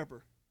Dr.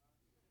 Pepper.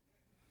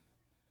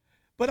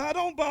 But I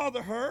don't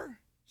bother her.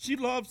 She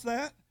loves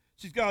that.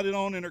 She's got it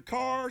on in her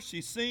car.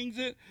 She sings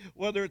it.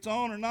 Whether it's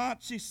on or not,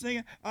 she's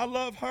singing. I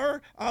love her.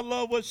 I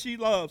love what she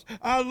loves.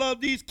 I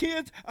love these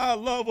kids. I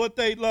love what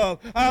they love.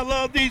 I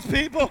love these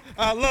people.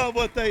 I love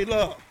what they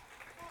love.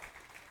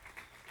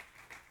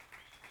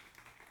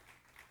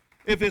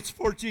 If it's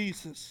for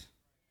Jesus.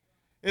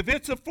 If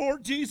it's for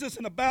Jesus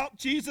and about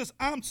Jesus,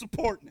 I'm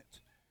supporting it.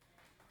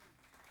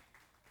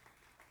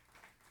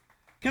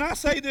 Can I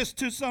say this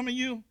to some of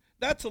you?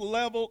 That's a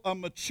level of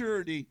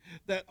maturity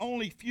that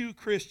only few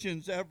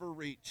Christians ever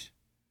reach.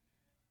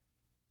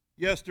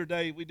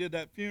 Yesterday, we did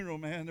that funeral,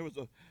 man. There was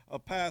a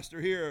pastor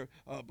here,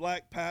 a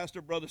black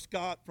pastor, Brother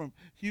Scott from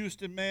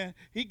Houston, man.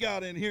 He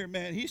got in here,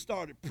 man. He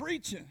started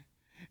preaching.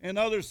 And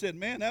others said,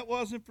 man, that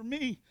wasn't for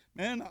me.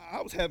 Man,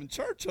 I was having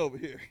church over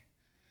here.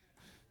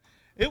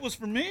 It was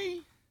for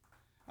me.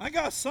 I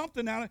got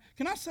something out of it.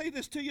 Can I say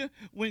this to you?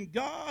 When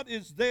God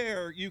is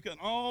there, you can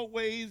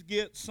always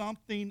get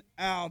something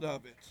out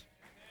of it.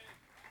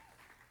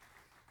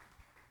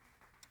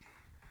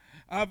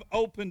 I've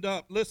opened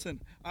up.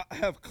 Listen, I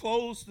have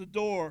closed the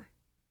door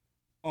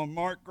on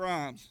Mark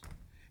Grimes.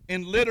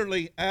 And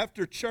literally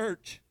after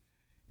church,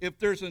 if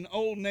there's an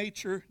old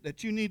nature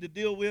that you need to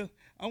deal with,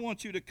 I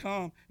want you to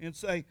come and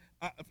say,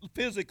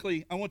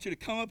 physically, I want you to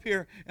come up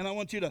here and I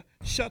want you to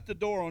shut the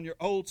door on your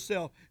old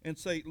self and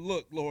say,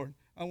 look, Lord,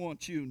 I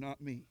want you,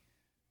 not me.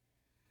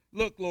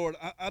 Look, Lord,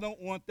 I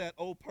don't want that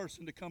old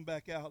person to come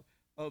back out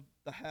of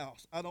the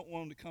house. I don't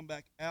want them to come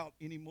back out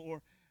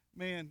anymore.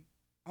 Man,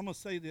 I'm going to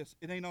say this.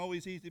 It ain't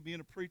always easy being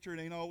a preacher.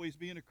 It ain't always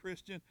being a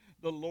Christian.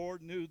 The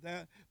Lord knew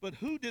that. But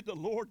who did the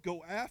Lord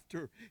go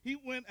after? He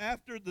went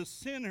after the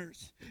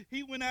sinners.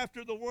 He went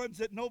after the ones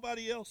that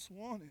nobody else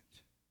wanted.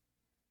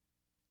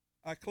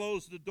 I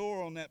closed the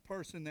door on that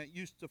person that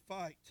used to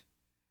fight.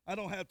 I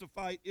don't have to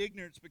fight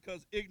ignorance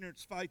because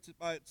ignorance fights it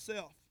by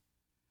itself.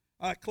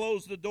 I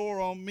closed the door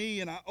on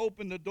me and I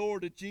opened the door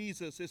to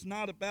Jesus. It's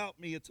not about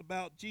me, it's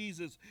about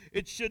Jesus.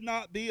 It should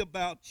not be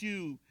about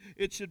you.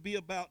 It should be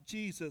about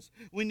Jesus.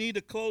 We need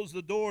to close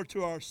the door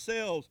to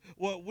ourselves,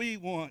 what we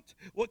want,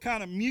 what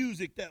kind of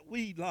music that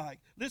we like.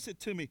 Listen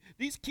to me.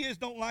 These kids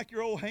don't like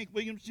your old Hank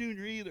Williams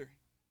Jr. either.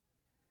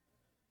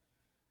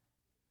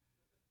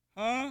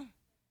 Huh?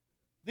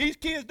 These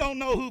kids don't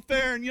know who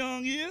Fair and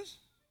Young is.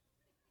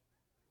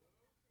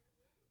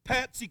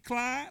 Patsy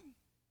Cline.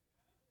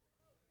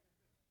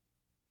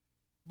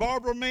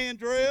 Barbara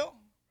Mandrell.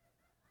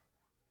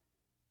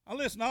 I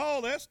listened to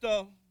all that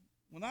stuff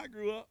when I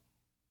grew up.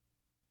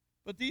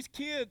 But these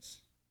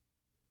kids,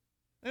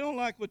 they don't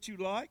like what you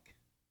like,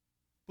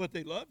 but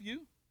they love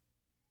you.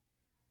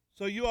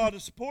 So you ought to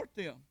support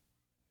them.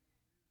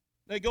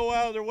 They go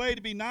out of their way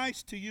to be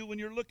nice to you when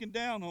you're looking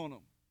down on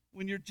them,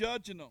 when you're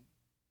judging them.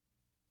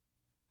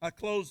 I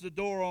closed the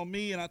door on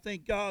me, and I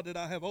thank God that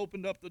I have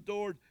opened up the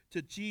door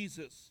to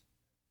Jesus.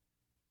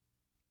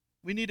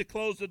 We need to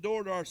close the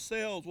door to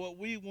ourselves, what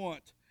we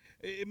want.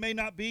 It may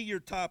not be your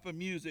type of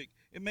music.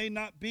 It may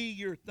not be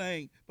your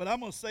thing. But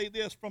I'm going to say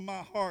this from my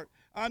heart.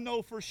 I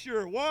know for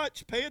sure.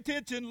 Watch, pay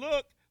attention,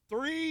 look.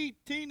 3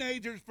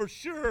 teenagers for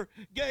sure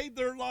gave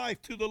their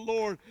life to the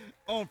Lord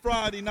on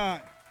Friday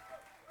night.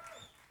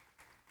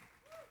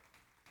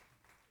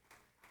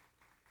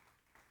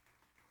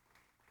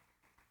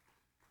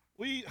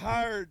 We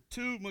hired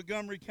 2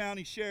 Montgomery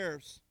County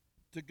sheriffs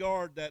to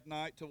guard that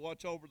night to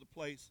watch over the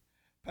place.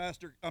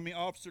 Officer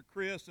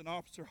Chris and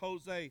Officer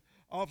Jose.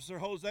 Officer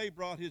Jose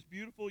brought his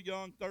beautiful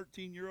young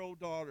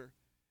 13-year-old daughter.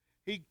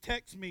 He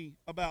texted me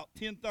about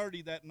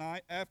 10:30 that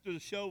night after the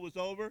show was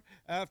over,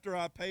 after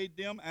I paid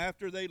them,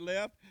 after they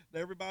left.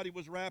 Everybody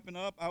was wrapping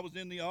up. I was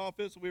in the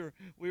office. We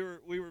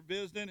were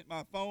visiting. At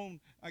my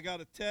phone, I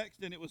got a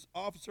text, and it was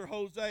Officer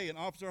Jose. And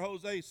Officer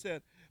Jose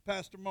said,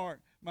 Pastor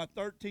Mark, my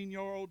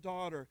 13-year-old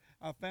daughter,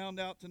 I found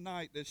out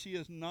tonight that she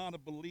is not a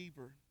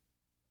believer.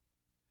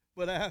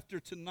 But after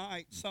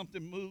tonight,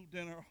 something moved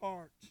in her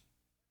heart.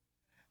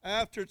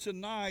 After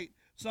tonight,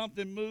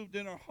 something moved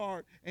in her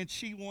heart, and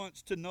she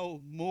wants to know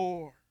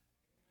more.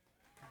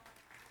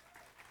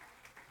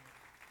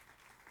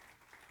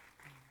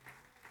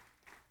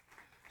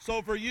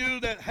 So for you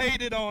that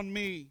hated on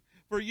me,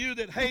 for you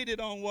that hated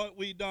on what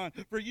we done,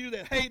 for you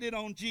that hated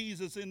on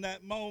Jesus in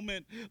that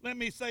moment, let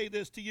me say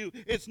this to you.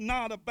 It's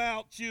not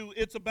about you.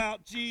 It's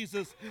about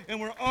Jesus, and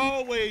we're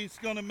always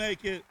going to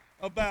make it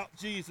about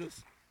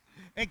Jesus.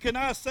 And can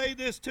I say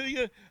this to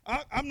you?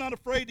 I'm not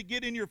afraid to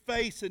get in your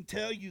face and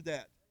tell you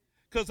that,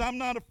 because I'm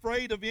not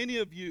afraid of any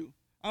of you.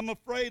 I'm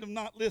afraid of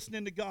not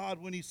listening to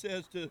God when he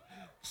says to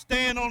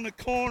stand on the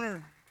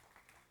corner.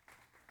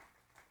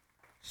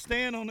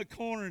 Stand on the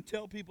corner and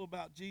tell people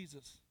about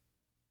Jesus.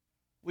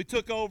 We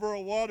took over a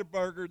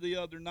Whataburger the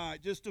other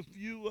night, just a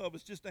few of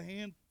us, just a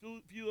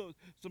few of us,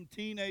 some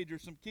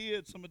teenagers, some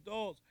kids, some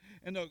adults,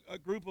 and a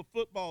group of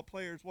football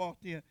players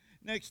walked in.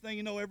 Next thing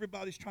you know,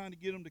 everybody's trying to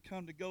get them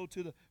to go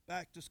to the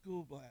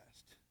back-to-school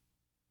blast.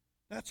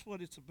 That's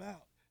what it's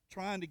about,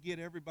 trying to get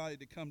everybody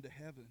to come to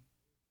heaven,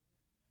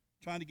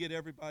 trying to get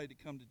everybody to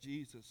come to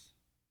Jesus.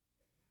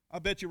 I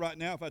bet you right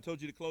now, if I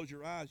told you to close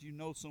your eyes, you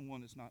know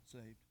someone is not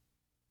saved.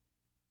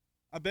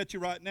 I bet you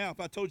right now, if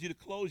I told you to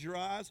close your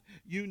eyes,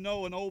 you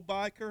know an old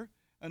biker,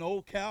 an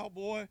old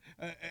cowboy,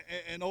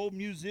 an old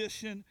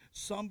musician,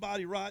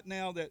 somebody right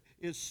now that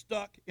is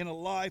stuck in a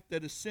life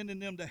that is sending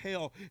them to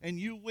hell, and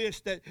you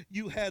wish that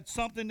you had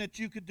something that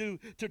you could do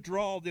to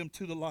draw them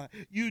to the light.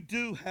 You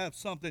do have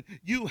something.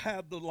 You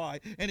have the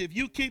light. And if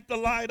you keep the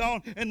light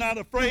on and not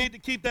afraid to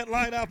keep that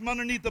light out from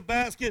underneath the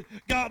basket,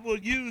 God will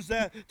use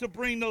that to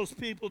bring those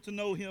people to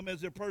know him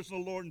as their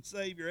personal Lord and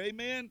Savior.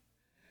 Amen?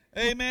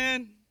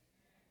 Amen?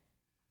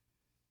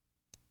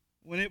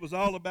 When it was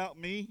all about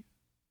me,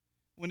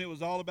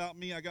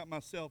 I got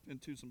myself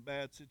into some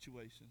bad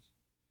situations.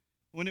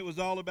 When it was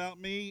all about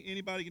me,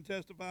 anybody can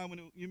testify,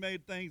 when you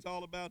made things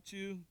all about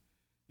you,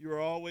 you were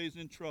always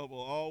in trouble,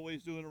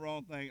 always doing the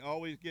wrong thing,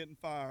 always getting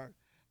fired,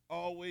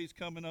 always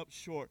coming up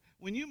short.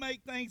 When you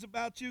make things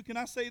about you, can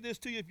I say this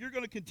to you? If you're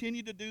going to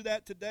continue to do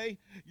that today,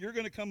 you're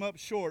going to come up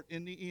short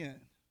in the end.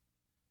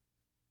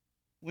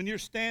 When you're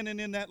standing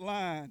in that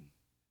line,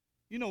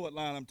 you know what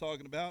line I'm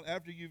talking about.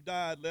 After you've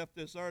died, left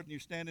this earth, and you're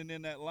standing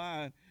in that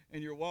line,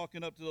 and you're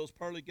walking up to those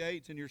pearly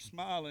gates, and you're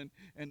smiling,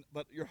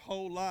 but your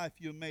whole life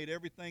you've made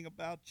everything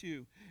about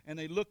you. And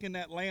they look in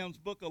that Lamb's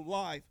Book of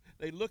Life.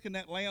 They look in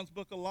that Lamb's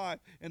Book of Life,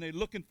 and they're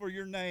looking for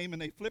your name,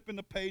 and they flip in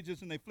the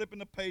pages, and they flip in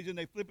the page, and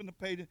they flip in the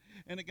page,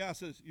 and the guy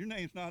says, your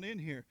name's not in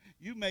here.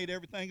 You made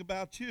everything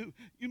about you.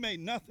 You made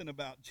nothing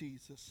about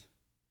Jesus.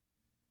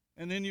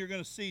 And then you're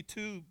going to see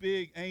 2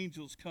 big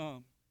angels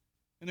come,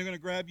 and they're going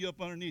to grab you up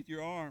underneath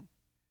your arm,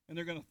 and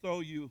they're going to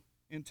throw you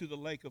into the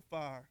lake of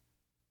fire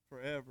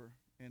forever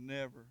and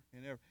ever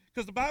and ever.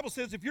 Because the Bible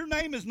says if your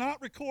name is not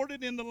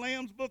recorded in the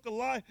Lamb's Book of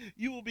Life,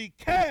 you will be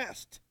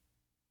cast.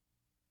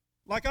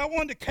 Like I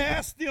wanted to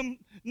cast them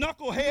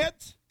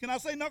knuckleheads. Can I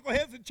say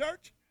knuckleheads in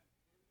church?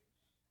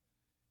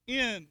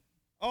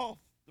 Off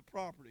the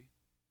property.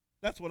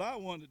 That's what I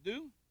wanted to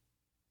do.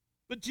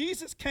 But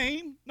Jesus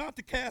came not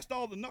to cast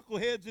all the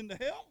knuckleheads into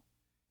hell.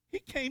 He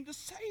came to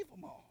save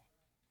them all.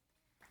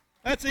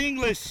 That's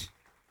English.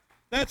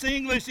 That's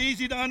English,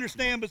 easy to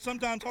understand, but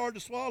sometimes hard to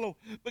swallow,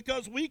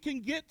 because we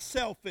can get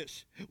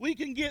selfish. We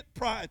can get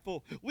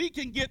prideful. We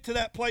can get to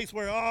that place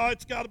where,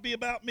 it's got to be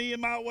about me and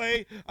my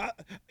way.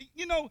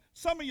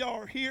 Some of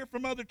y'all are here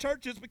from other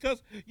churches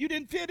because you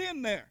didn't fit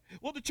in there.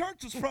 Well, the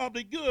church was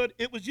probably good.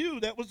 It was you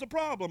that was the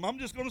problem, I'm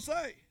just going to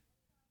say.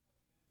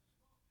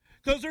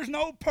 Because there's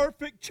no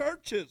perfect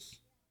churches.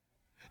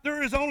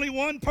 There is only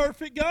one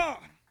perfect God.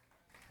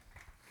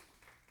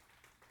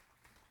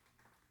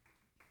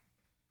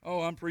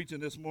 Oh, I'm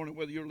preaching this morning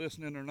whether you're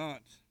listening or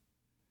not.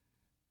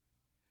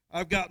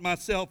 I've got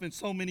myself in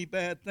so many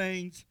bad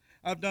things.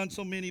 I've done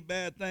so many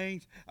bad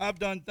things. I've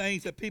done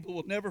things that people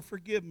will never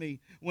forgive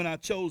me when I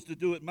chose to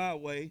do it my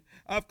way.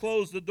 I've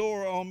closed the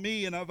door on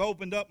me, and I've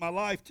opened up my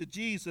life to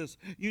Jesus.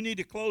 You need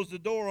to close the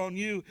door on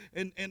you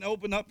and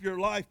open up your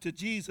life to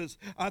Jesus.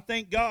 I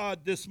thank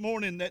God this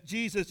morning that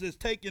Jesus is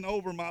taking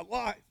over my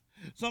life.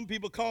 Some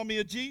people call me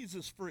a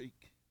Jesus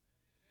freak.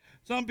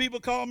 Some people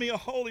call me a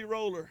holy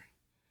roller.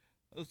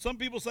 Some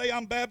people say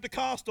I'm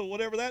Baptist-costal,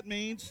 whatever that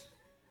means.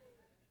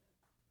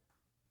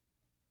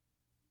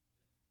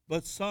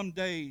 But some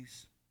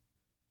days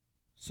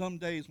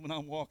when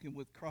I'm walking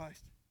with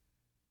Christ,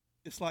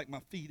 it's like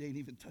my feet ain't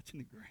even touching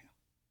the ground.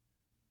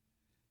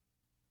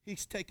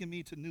 He's taken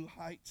me to new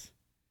heights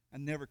I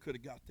never could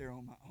have got there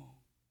on my own.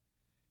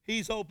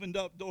 He's opened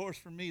up doors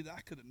for me that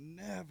I could have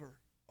never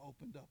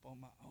opened up on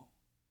my own.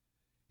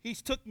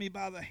 He's took me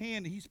by the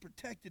hand. He's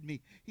protected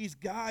me. He's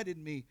guided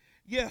me.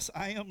 Yes,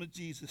 I am a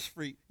Jesus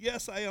freak.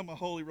 Yes, I am a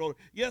holy roller.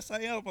 Yes,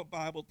 I am a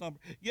Bible thumper.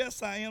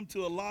 Yes, I am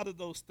to a lot of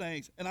those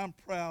things, and I'm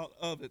proud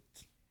of it.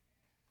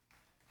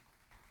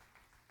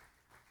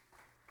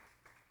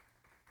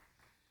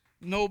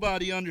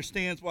 Nobody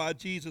understands why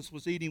Jesus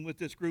was eating with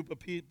this group of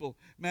people.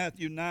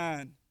 Matthew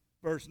 9,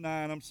 verse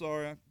 9. I'm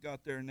sorry, I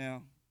got there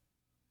now.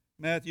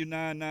 Matthew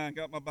 9:9.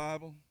 Got my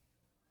Bible?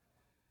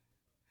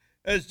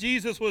 As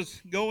Jesus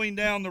was going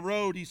down the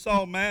road, he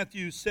saw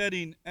Matthew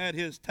sitting at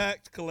his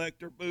tax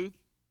collector booth.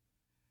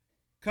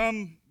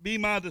 Come, be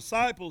my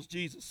disciples,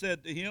 Jesus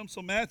said to him.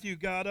 So Matthew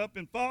got up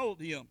and followed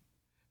him.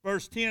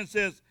 Verse 10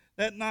 says,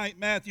 that night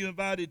Matthew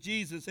invited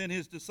Jesus and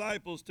his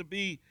disciples to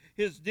be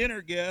his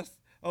dinner guests,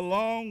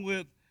 along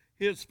with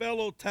his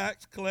fellow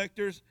tax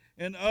collectors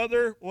and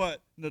other,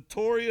 what?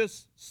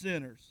 Notorious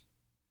sinners.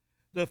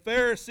 The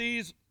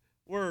Pharisees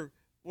were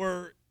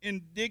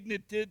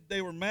indignant,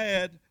 they were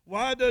mad.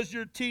 Why does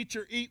your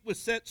teacher eat with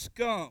such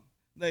scum?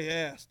 They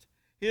asked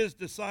his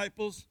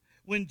disciples.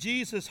 When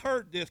Jesus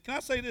heard this, can I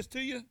say this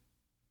to you?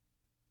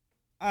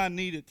 I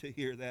needed to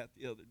hear that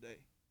the other day,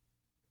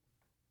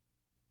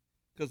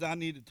 because I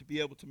needed to be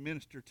able to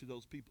minister to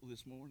those people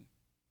this morning.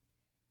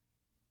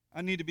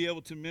 I need to be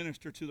able to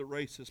minister to the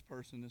racist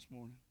person this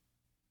morning.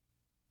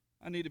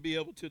 I need to be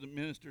able to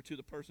minister to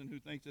the person who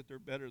thinks that they're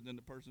better than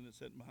the person that's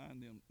sitting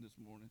behind them this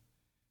morning.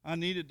 I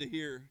needed to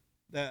hear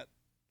that.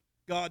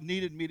 God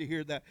needed me to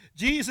hear that.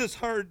 Jesus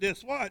heard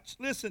this. Watch.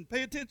 Listen.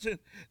 Pay attention.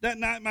 That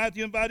night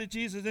Matthew invited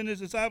Jesus and his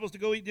disciples to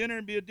go eat dinner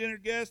and be a dinner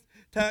guest.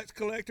 Tax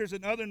collectors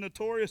and other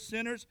notorious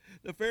sinners.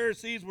 The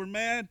Pharisees were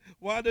mad.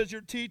 Why does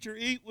your teacher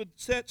eat with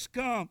such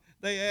scum?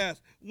 They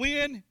asked.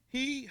 When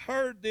he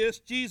heard this,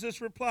 Jesus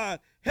replied,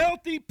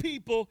 healthy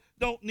people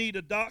don't need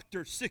a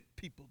doctor. Sick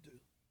people do.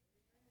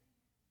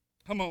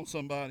 Come on,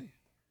 somebody.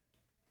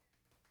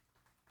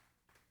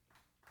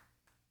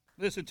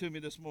 Listen to me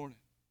this morning.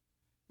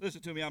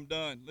 Listen to me. I'm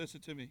done.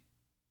 Listen to me.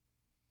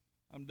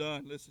 I'm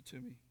done. Listen to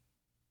me.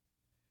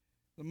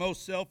 The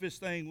most selfish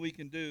thing we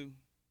can do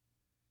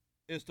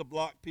is to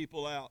block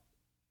people out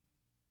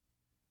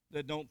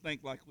that don't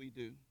think like we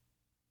do,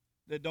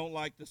 that don't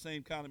like the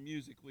same kind of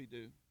music we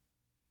do,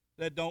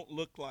 that don't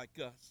look like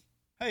us.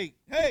 Hey.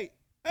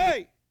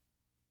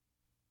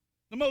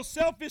 The most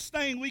selfish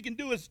thing we can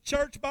do as a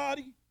church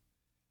body,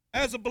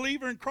 as a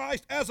believer in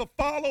Christ, as a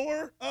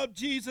follower of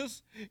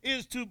Jesus,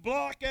 is to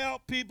block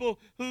out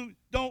people who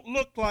don't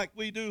look like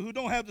we do, who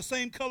don't have the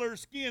same color of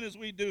skin as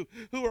we do,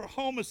 who are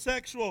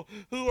homosexual,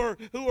 who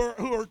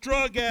are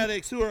drug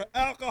addicts, who are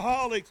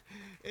alcoholics.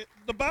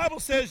 The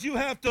Bible says you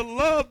have to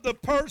love the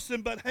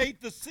person but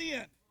hate the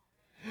sin.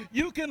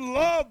 You can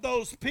love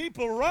those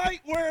people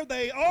right where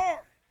they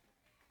are.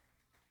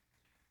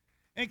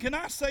 And can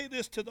I say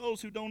this to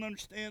those who don't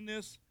understand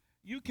this?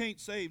 You can't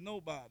save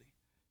nobody.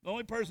 The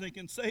only person that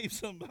can save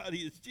somebody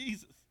is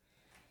Jesus.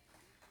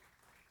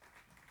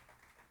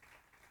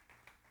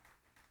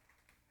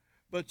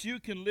 But you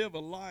can live a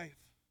life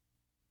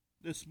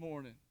this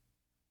morning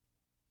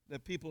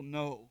that people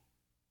know,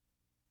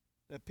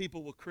 that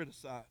people will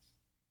criticize,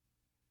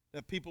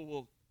 that people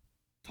will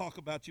talk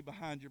about you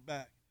behind your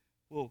back,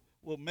 will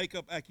make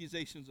up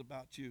accusations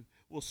about you,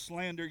 will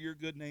slander your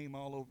good name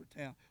all over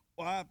town.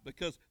 Why?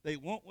 Because they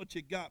want what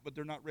you got, but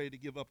they're not ready to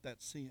give up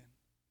that sin.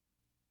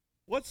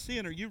 What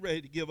sin are you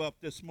ready to give up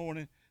this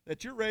morning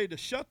that you're ready to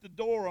shut the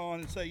door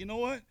on and say, you know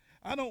what?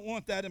 I don't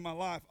want that in my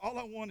life. All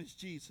I want is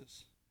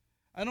Jesus.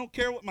 I don't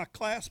care what my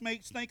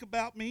classmates think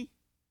about me.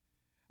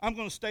 I'm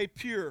going to stay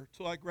pure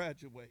till I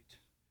graduate.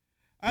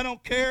 I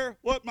don't care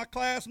what my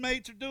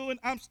classmates are doing.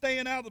 I'm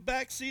staying out of the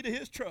back seat of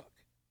his truck.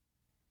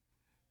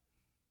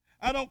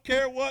 I don't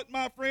care what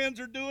my friends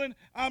are doing.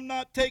 I'm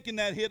not taking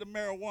that hit of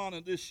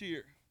marijuana this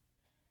year.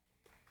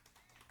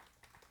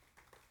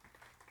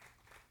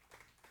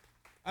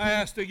 I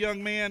asked a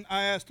young man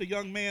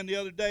the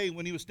other day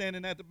when he was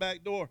standing at the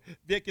back door.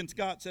 Vic and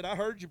Scott said, I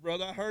heard you,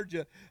 brother. I heard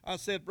you. I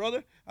said,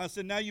 brother,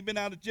 now you've been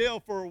out of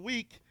jail for a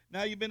week.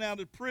 Now you've been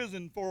out of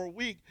prison for a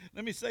week.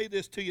 Let me say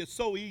this to you. It's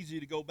so easy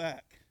to go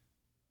back.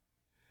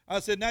 I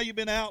said, now you've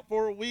been out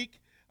for a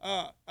week.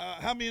 How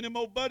many of them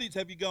old buddies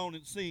have you gone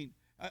and seen?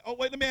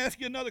 Let me ask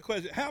you another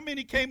question. How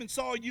many came and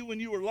saw you when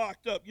you were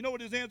locked up? You know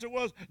what his answer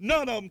was?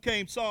 None of them came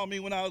and saw me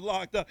when I was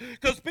locked up.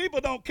 Because people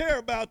don't care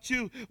about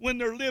you when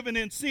they're living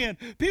in sin.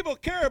 People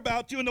care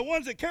about you, and the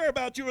ones that care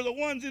about you are the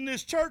ones in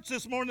this church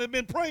this morning that have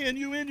been praying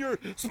you in your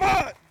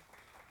spot.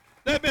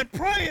 That have been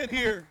praying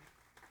here.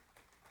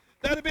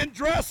 That have been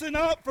dressing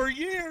up for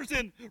years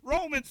in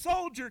Roman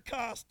soldier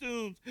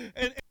costumes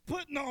and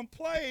putting on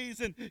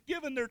plays and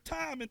giving their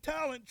time and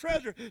talent and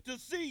treasure to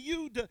see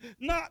you to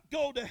not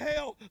go to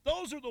hell.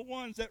 Those are the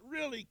ones that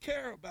really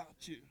care about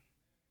you.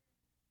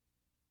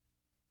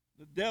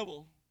 The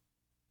devil,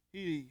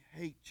 he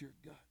hates your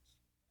guts.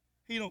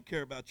 He don't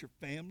care about your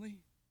family.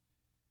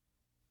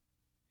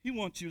 He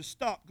wants you to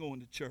stop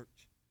going to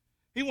church.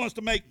 He wants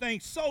to make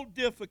things so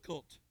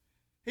difficult.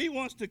 He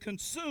wants to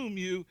consume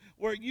you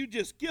where you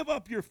just give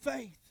up your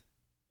faith.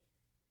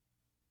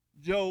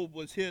 Job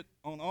was hit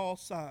on all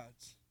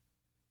sides,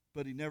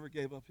 but he never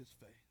gave up his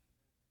faith.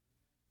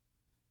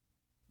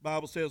 The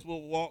Bible says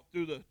we'll walk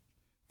through the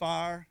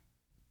fire,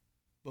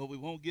 but we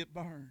won't get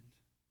burned.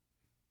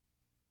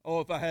 Oh,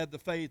 if I had the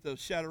faith of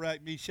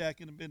Shadrach, Meshach,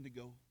 and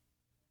Abednego.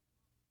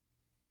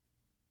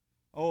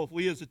 Oh, if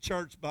we as a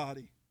church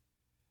body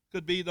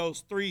could be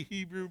those 3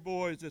 Hebrew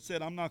boys that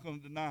said, I'm not going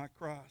to deny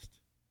Christ.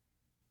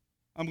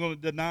 I'm going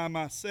to deny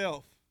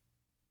myself,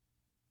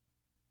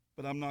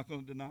 but I'm not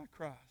going to deny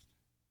Christ.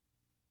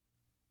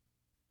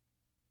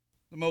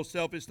 The most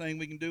selfish thing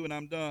we can do, and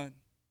I'm done,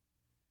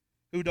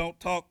 who don't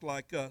talk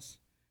like us,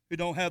 who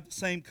don't have the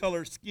same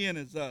color skin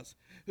as us,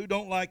 who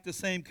don't like the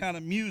same kind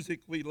of music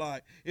we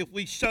like. If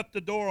we shut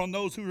the door on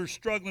those who are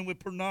struggling with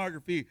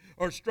pornography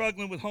or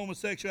struggling with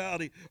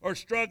homosexuality or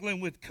struggling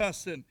with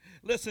cussing,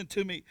 listen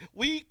to me.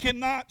 We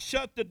cannot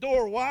shut the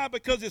door. Why?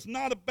 Because it's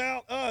not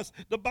about us.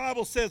 The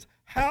Bible says,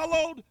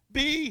 hallowed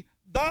be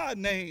thy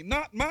name.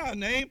 Not my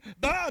name,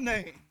 thy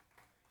name.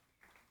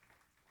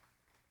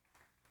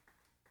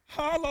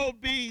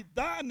 Hallowed be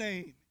thy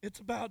name. It's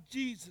about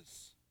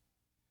Jesus.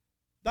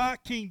 Thy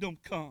kingdom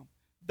come,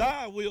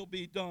 thy will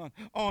be done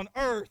on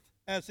earth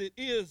as it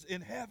is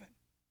in heaven.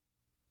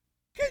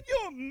 Can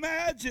you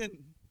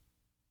imagine?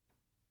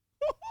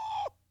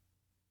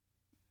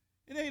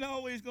 It ain't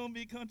always going to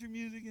be country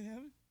music in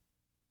heaven.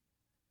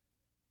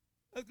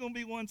 That's going to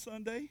be one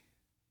Sunday.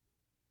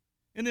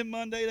 And then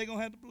Monday they're going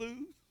to have the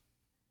blues.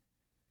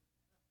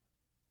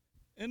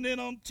 And then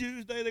on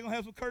Tuesday they're going to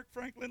have some Kirk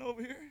Franklin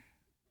over here.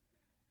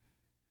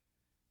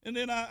 And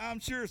then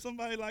I'm sure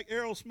somebody like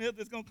Errol Smith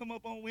is going to come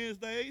up on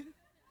Wednesday.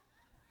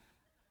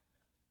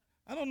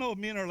 I don't know if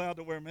men are allowed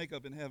to wear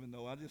makeup in heaven,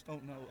 though. I just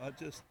don't know.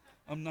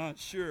 I'm not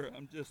sure.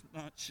 I'm just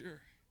not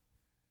sure.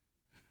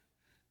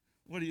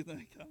 What do you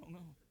think? I don't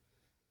know.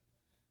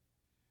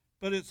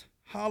 But it's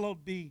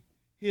hallowed be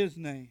his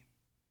name.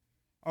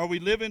 Are we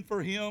living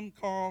for him,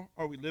 Carl?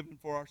 Or are we living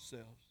for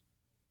ourselves?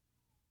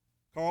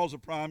 Carl's a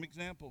prime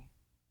example.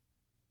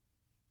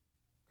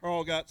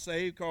 Carl got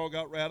saved. Carl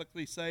got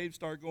radically saved,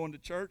 started going to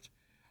church.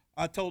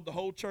 I told the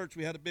whole church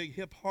we had a big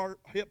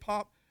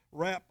hip-hop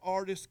rap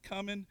artist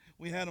coming.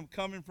 We had them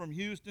coming from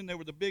Houston. They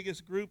were the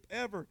biggest group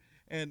ever.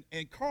 And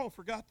Carl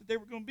forgot that they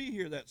were going to be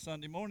here that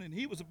Sunday morning.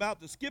 He was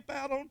about to skip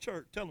out on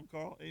church. Tell him,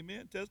 Carl.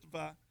 Amen.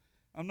 Testify.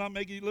 I'm not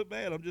making you look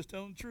bad. I'm just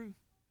telling the truth.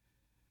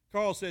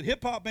 Carl said,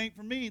 hip-hop ain't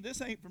for me.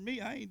 This ain't for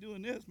me. I ain't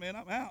doing this, man.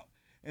 I'm out.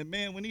 And,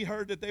 man, when he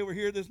heard that they were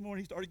here this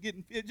morning, he started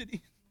getting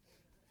fidgety.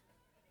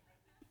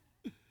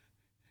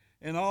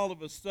 And all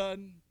of a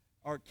sudden,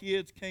 our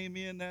kids came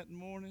in that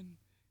morning,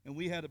 and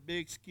we had a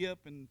big skip,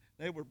 and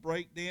they were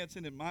break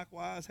dancing, and Mike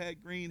Wise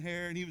had green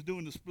hair, and he was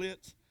doing the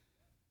splits.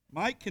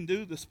 Mike can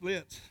do the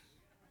splits.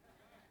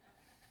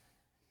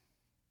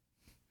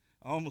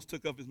 I almost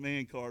took up his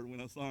man card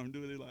when I saw him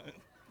do it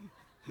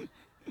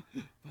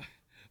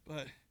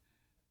like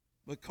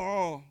but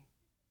Carl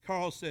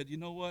said, you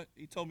know what?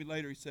 He told me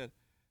later, he said,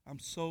 I'm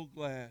so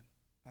glad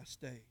I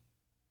stayed.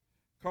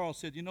 Carl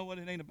said, you know what?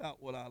 It ain't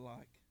about what I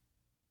like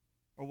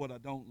or what I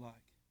don't like.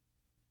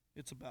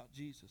 It's about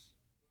Jesus.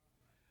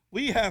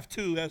 We have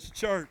to, as a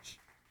church,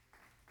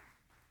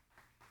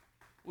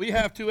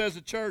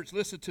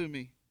 listen to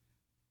me,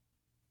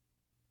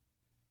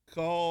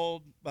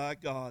 called by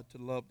God to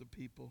love the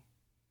people,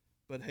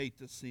 but hate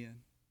the sin.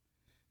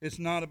 It's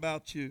not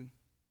about you.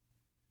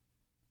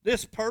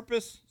 This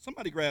purpose,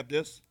 somebody grab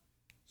this.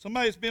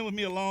 Somebody's been with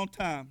me a long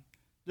time.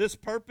 This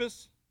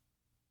purpose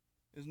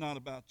is not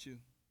about you.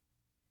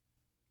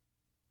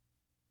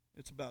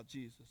 It's about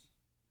Jesus.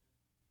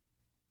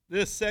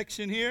 This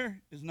section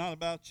here is not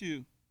about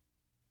you.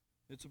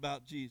 It's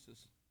about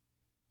Jesus.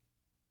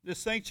 This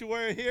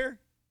sanctuary here,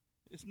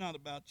 it's not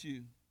about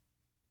you.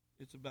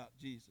 It's about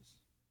Jesus.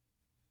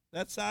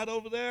 That side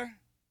over there,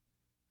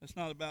 that's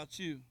not about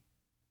you.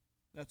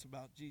 That's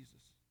about Jesus.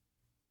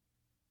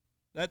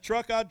 That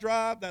truck I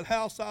drive, that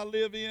house I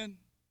live in,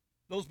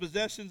 those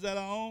possessions that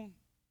I own,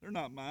 they're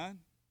not mine.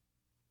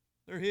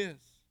 They're his.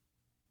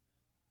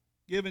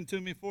 Given to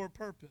me for a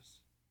purpose.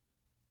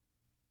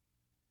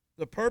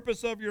 The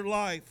purpose of your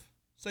life,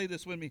 say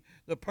this with me,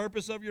 the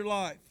purpose of your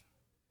life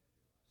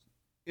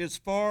is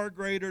far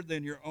greater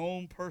than your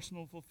own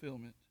personal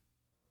fulfillment.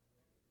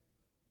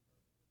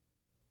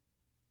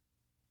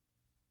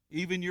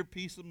 Even your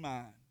peace of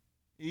mind,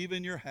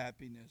 even your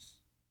happiness.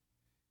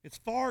 It's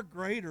far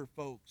greater,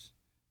 folks,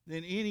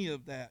 than any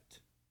of that.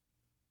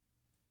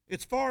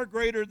 It's far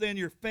greater than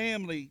your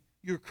family,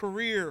 your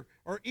career,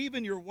 or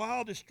even your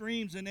wildest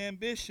dreams and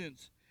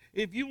ambitions.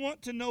 If you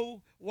want to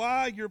know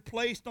why you're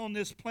placed on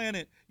this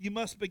planet, you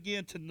must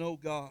begin to know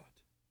God.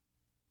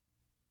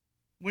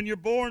 When you're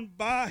born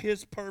by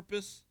his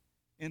purpose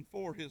and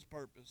for his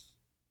purpose.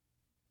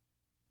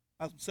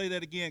 I'll say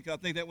that again because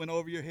I think that went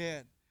over your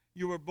head.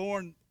 You were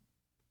born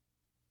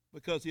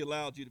because he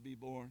allowed you to be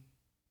born.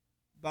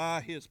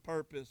 By his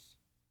purpose.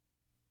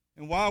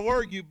 And why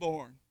were you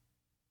born?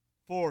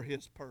 For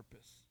his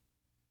purpose.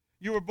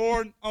 You were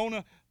born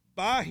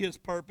by His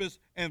purpose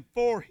and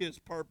for His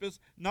purpose,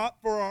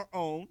 not for our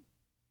own,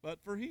 but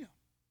for Him.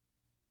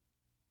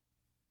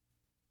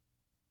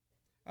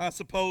 I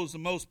suppose that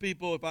most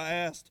people, if I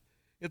asked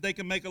if they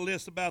can make a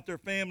list about their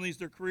families,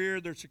 their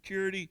career, their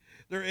security,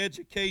 their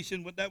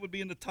education, that would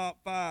be in the top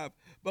 5.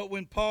 But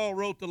when Paul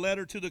wrote the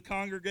letter to the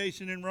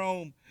congregation in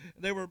Rome,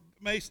 they were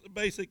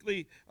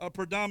basically a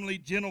predominantly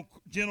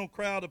gentle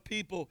crowd of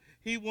people.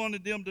 He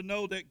wanted them to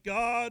know that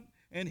God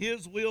and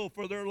His will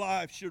for their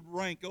life should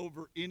rank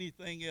over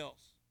anything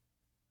else.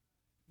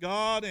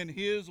 God and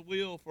His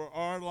will for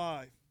our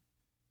life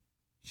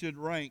should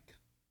rank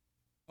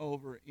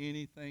over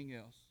anything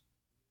else.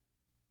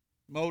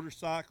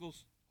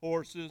 Motorcycles,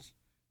 horses,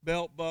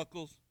 belt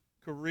buckles,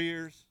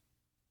 careers,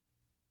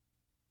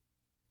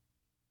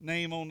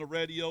 name on the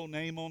radio,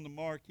 name on the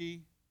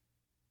marquee.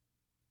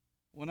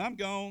 When I'm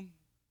gone,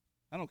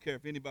 I don't care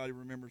if anybody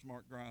remembers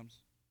Mark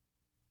Grimes.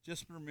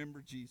 Just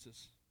remember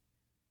Jesus.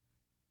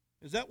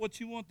 Is that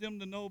what you want them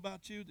to know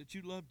about you, that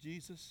you love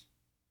Jesus?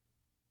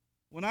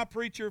 When I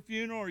preach your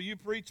funeral or you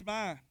preach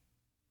mine,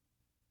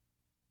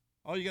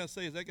 all you got to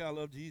say is that guy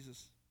loved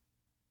Jesus.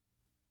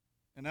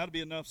 And that'll be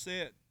enough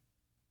said.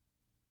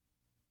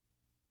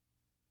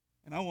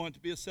 And I want it to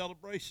be a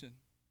celebration.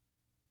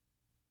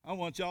 I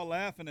want y'all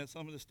laughing at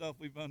some of the stuff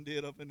we've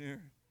undid up in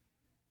here.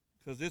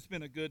 Because it's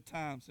been a good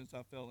time since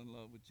I fell in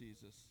love with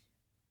Jesus.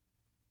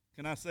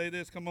 Can I say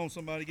this? Come on,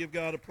 somebody, give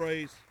God a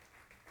praise.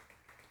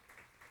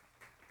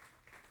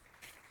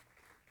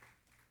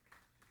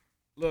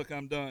 Look,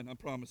 I'm done. I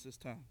promise this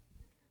time.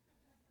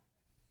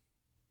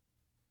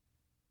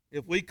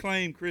 If we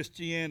claim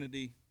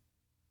Christianity,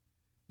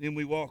 then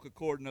we walk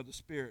according to the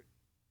Spirit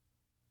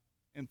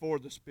and for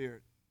the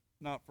Spirit,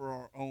 not for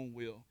our own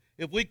will.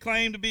 If we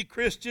claim to be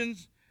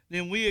Christians,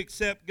 then we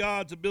accept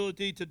God's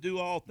ability to do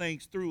all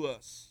things through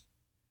us.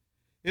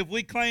 If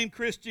we claim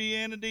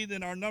Christianity,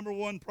 then our number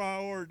one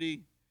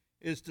priority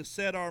is to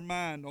set our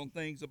mind on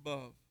things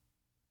above.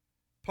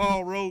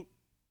 Paul wrote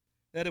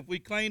that if we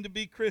claim to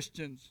be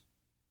Christians,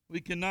 we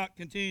cannot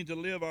continue to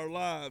live our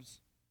lives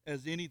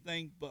as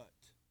anything but.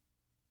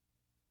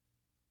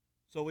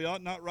 So we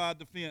ought not ride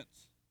the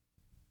fence.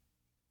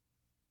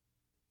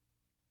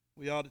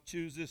 We ought to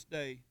choose this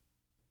day.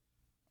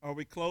 Are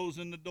we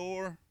closing the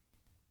door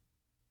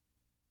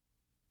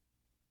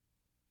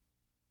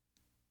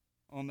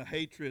on the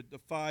hatred, the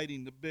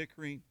fighting, the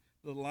bickering,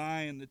 the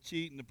lying, the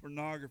cheating, the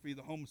pornography,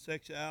 the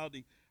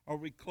homosexuality? Are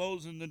we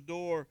closing the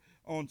door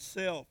on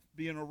self,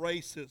 being a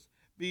racist,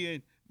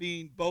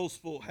 being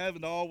boastful,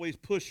 having to always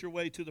push your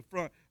way to the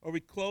front? Are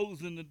we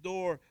closing the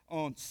door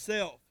on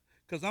self?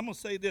 Because I'm going to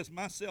say this,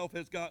 myself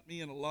has got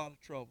me in a lot of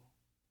trouble.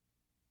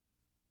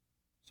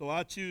 So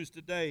I choose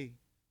today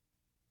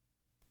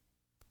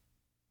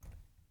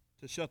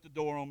to shut the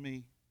door on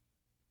me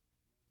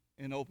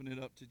and open it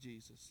up to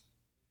Jesus.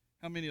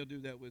 How many will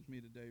do that with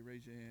me today?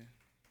 Raise your hand.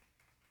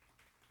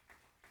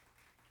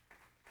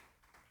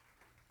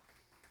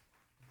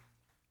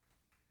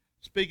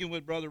 Speaking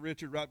with Brother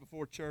Richard right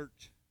before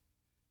church,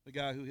 the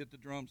guy who hit the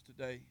drums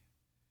today,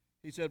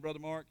 he said, Brother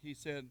Mark, he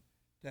said,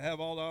 to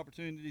have all the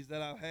opportunities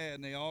that I've had,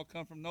 and they all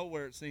come from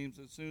nowhere, it seems,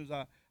 as soon as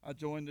I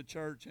joined the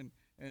church and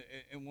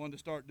wanted to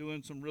start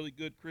doing some really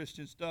good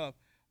Christian stuff,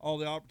 all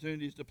the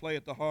opportunities to play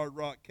at the Hard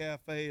Rock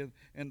Cafe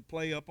and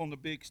play up on the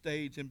big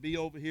stage and be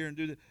over here and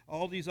do that.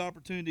 All these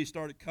opportunities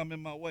started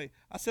coming my way.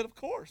 I said, of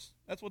course.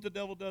 That's what the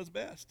devil does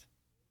best.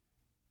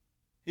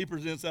 He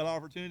presents that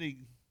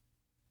opportunity.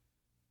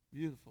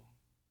 Beautiful.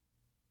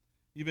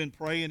 You've been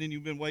praying and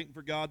you've been waiting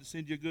for God to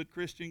send you a good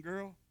Christian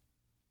girl.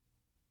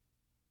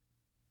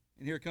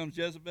 And here comes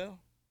Jezebel.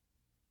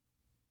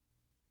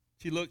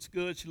 She looks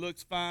good. She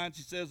looks fine.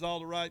 She says all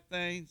the right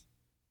things.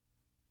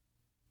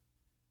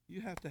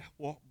 You have to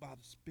walk by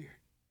the Spirit.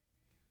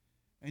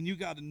 And you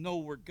got to know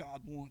where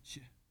God wants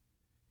you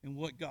and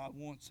what God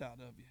wants out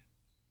of you.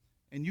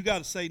 And you got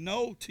to say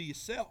no to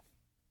yourself.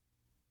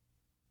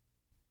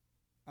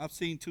 I've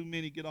seen too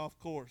many get off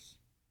course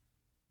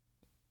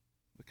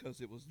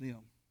because it was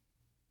them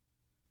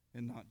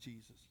and not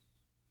Jesus.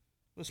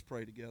 Let's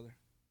pray together.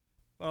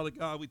 Father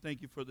God, we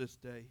thank you for this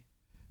day.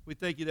 We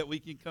thank you that we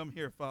can come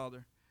here,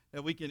 Father,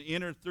 that we can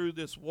enter through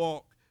this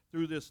walk,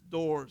 through this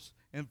doors,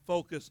 and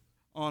focus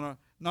on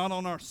not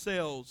on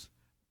ourselves,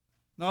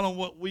 not on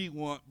what we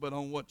want, but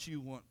on what you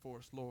want for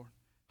us, Lord.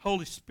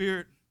 Holy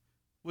Spirit,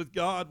 with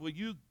God, will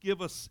you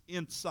give us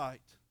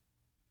insight?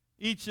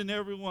 Each and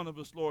every one of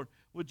us, Lord,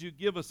 would you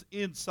give us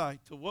insight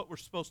to what we're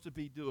supposed to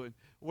be doing,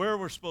 where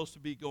we're supposed to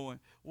be going,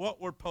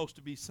 what we're supposed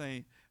to be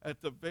saying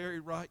at the very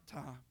right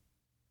time.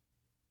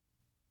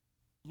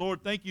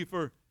 Lord, thank you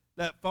for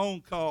that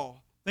phone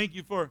call. Thank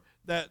you for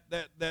that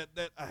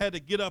I had to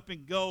get up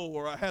and go,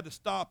 or I had to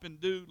stop and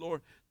do,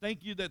 Lord.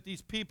 Thank you that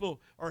these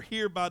people are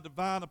here by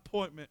divine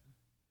appointment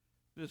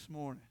this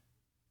morning.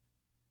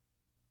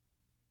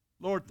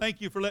 Lord,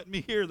 thank you for letting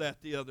me hear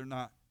that the other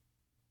night.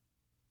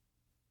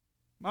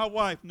 My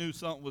wife knew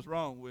something was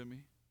wrong with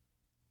me,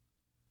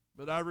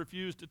 but I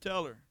refused to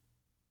tell her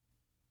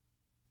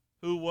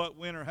who, what,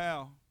 when, or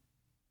how.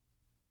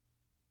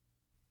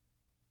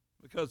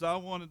 Because I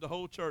wanted the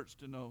whole church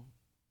to know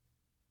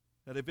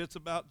that if it's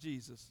about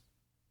Jesus,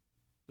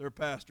 there are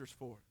pastors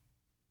for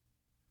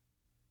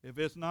it. If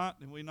it's not,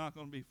 then we're not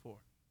going to be for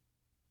it.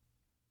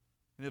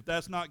 And if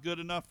that's not good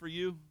enough for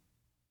you,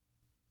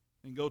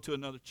 then go to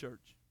another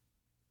church.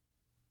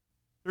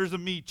 There's a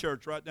Me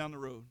church right down the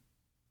road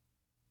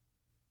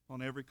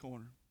on every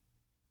corner.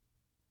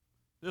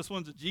 This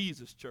one's a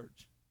Jesus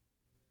church.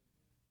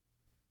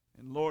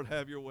 And Lord,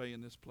 have your way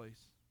in this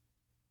place.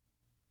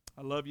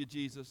 I love you,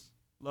 Jesus.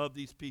 Love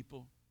these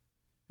people.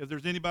 If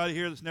there's anybody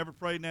here that's never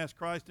prayed and asked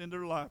Christ into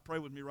their life, pray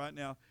with me right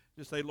now.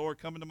 Just say, Lord,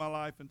 come into my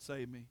life and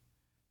save me.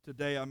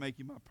 Today I make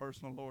you my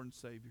personal Lord and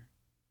Savior.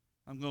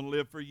 I'm going to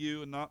live for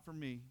you and not for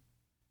me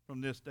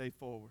from this day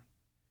forward.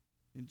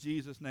 In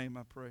Jesus' name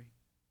I pray.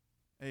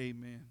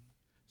 Amen.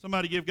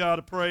 Somebody give God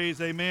a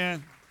praise.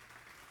 Amen.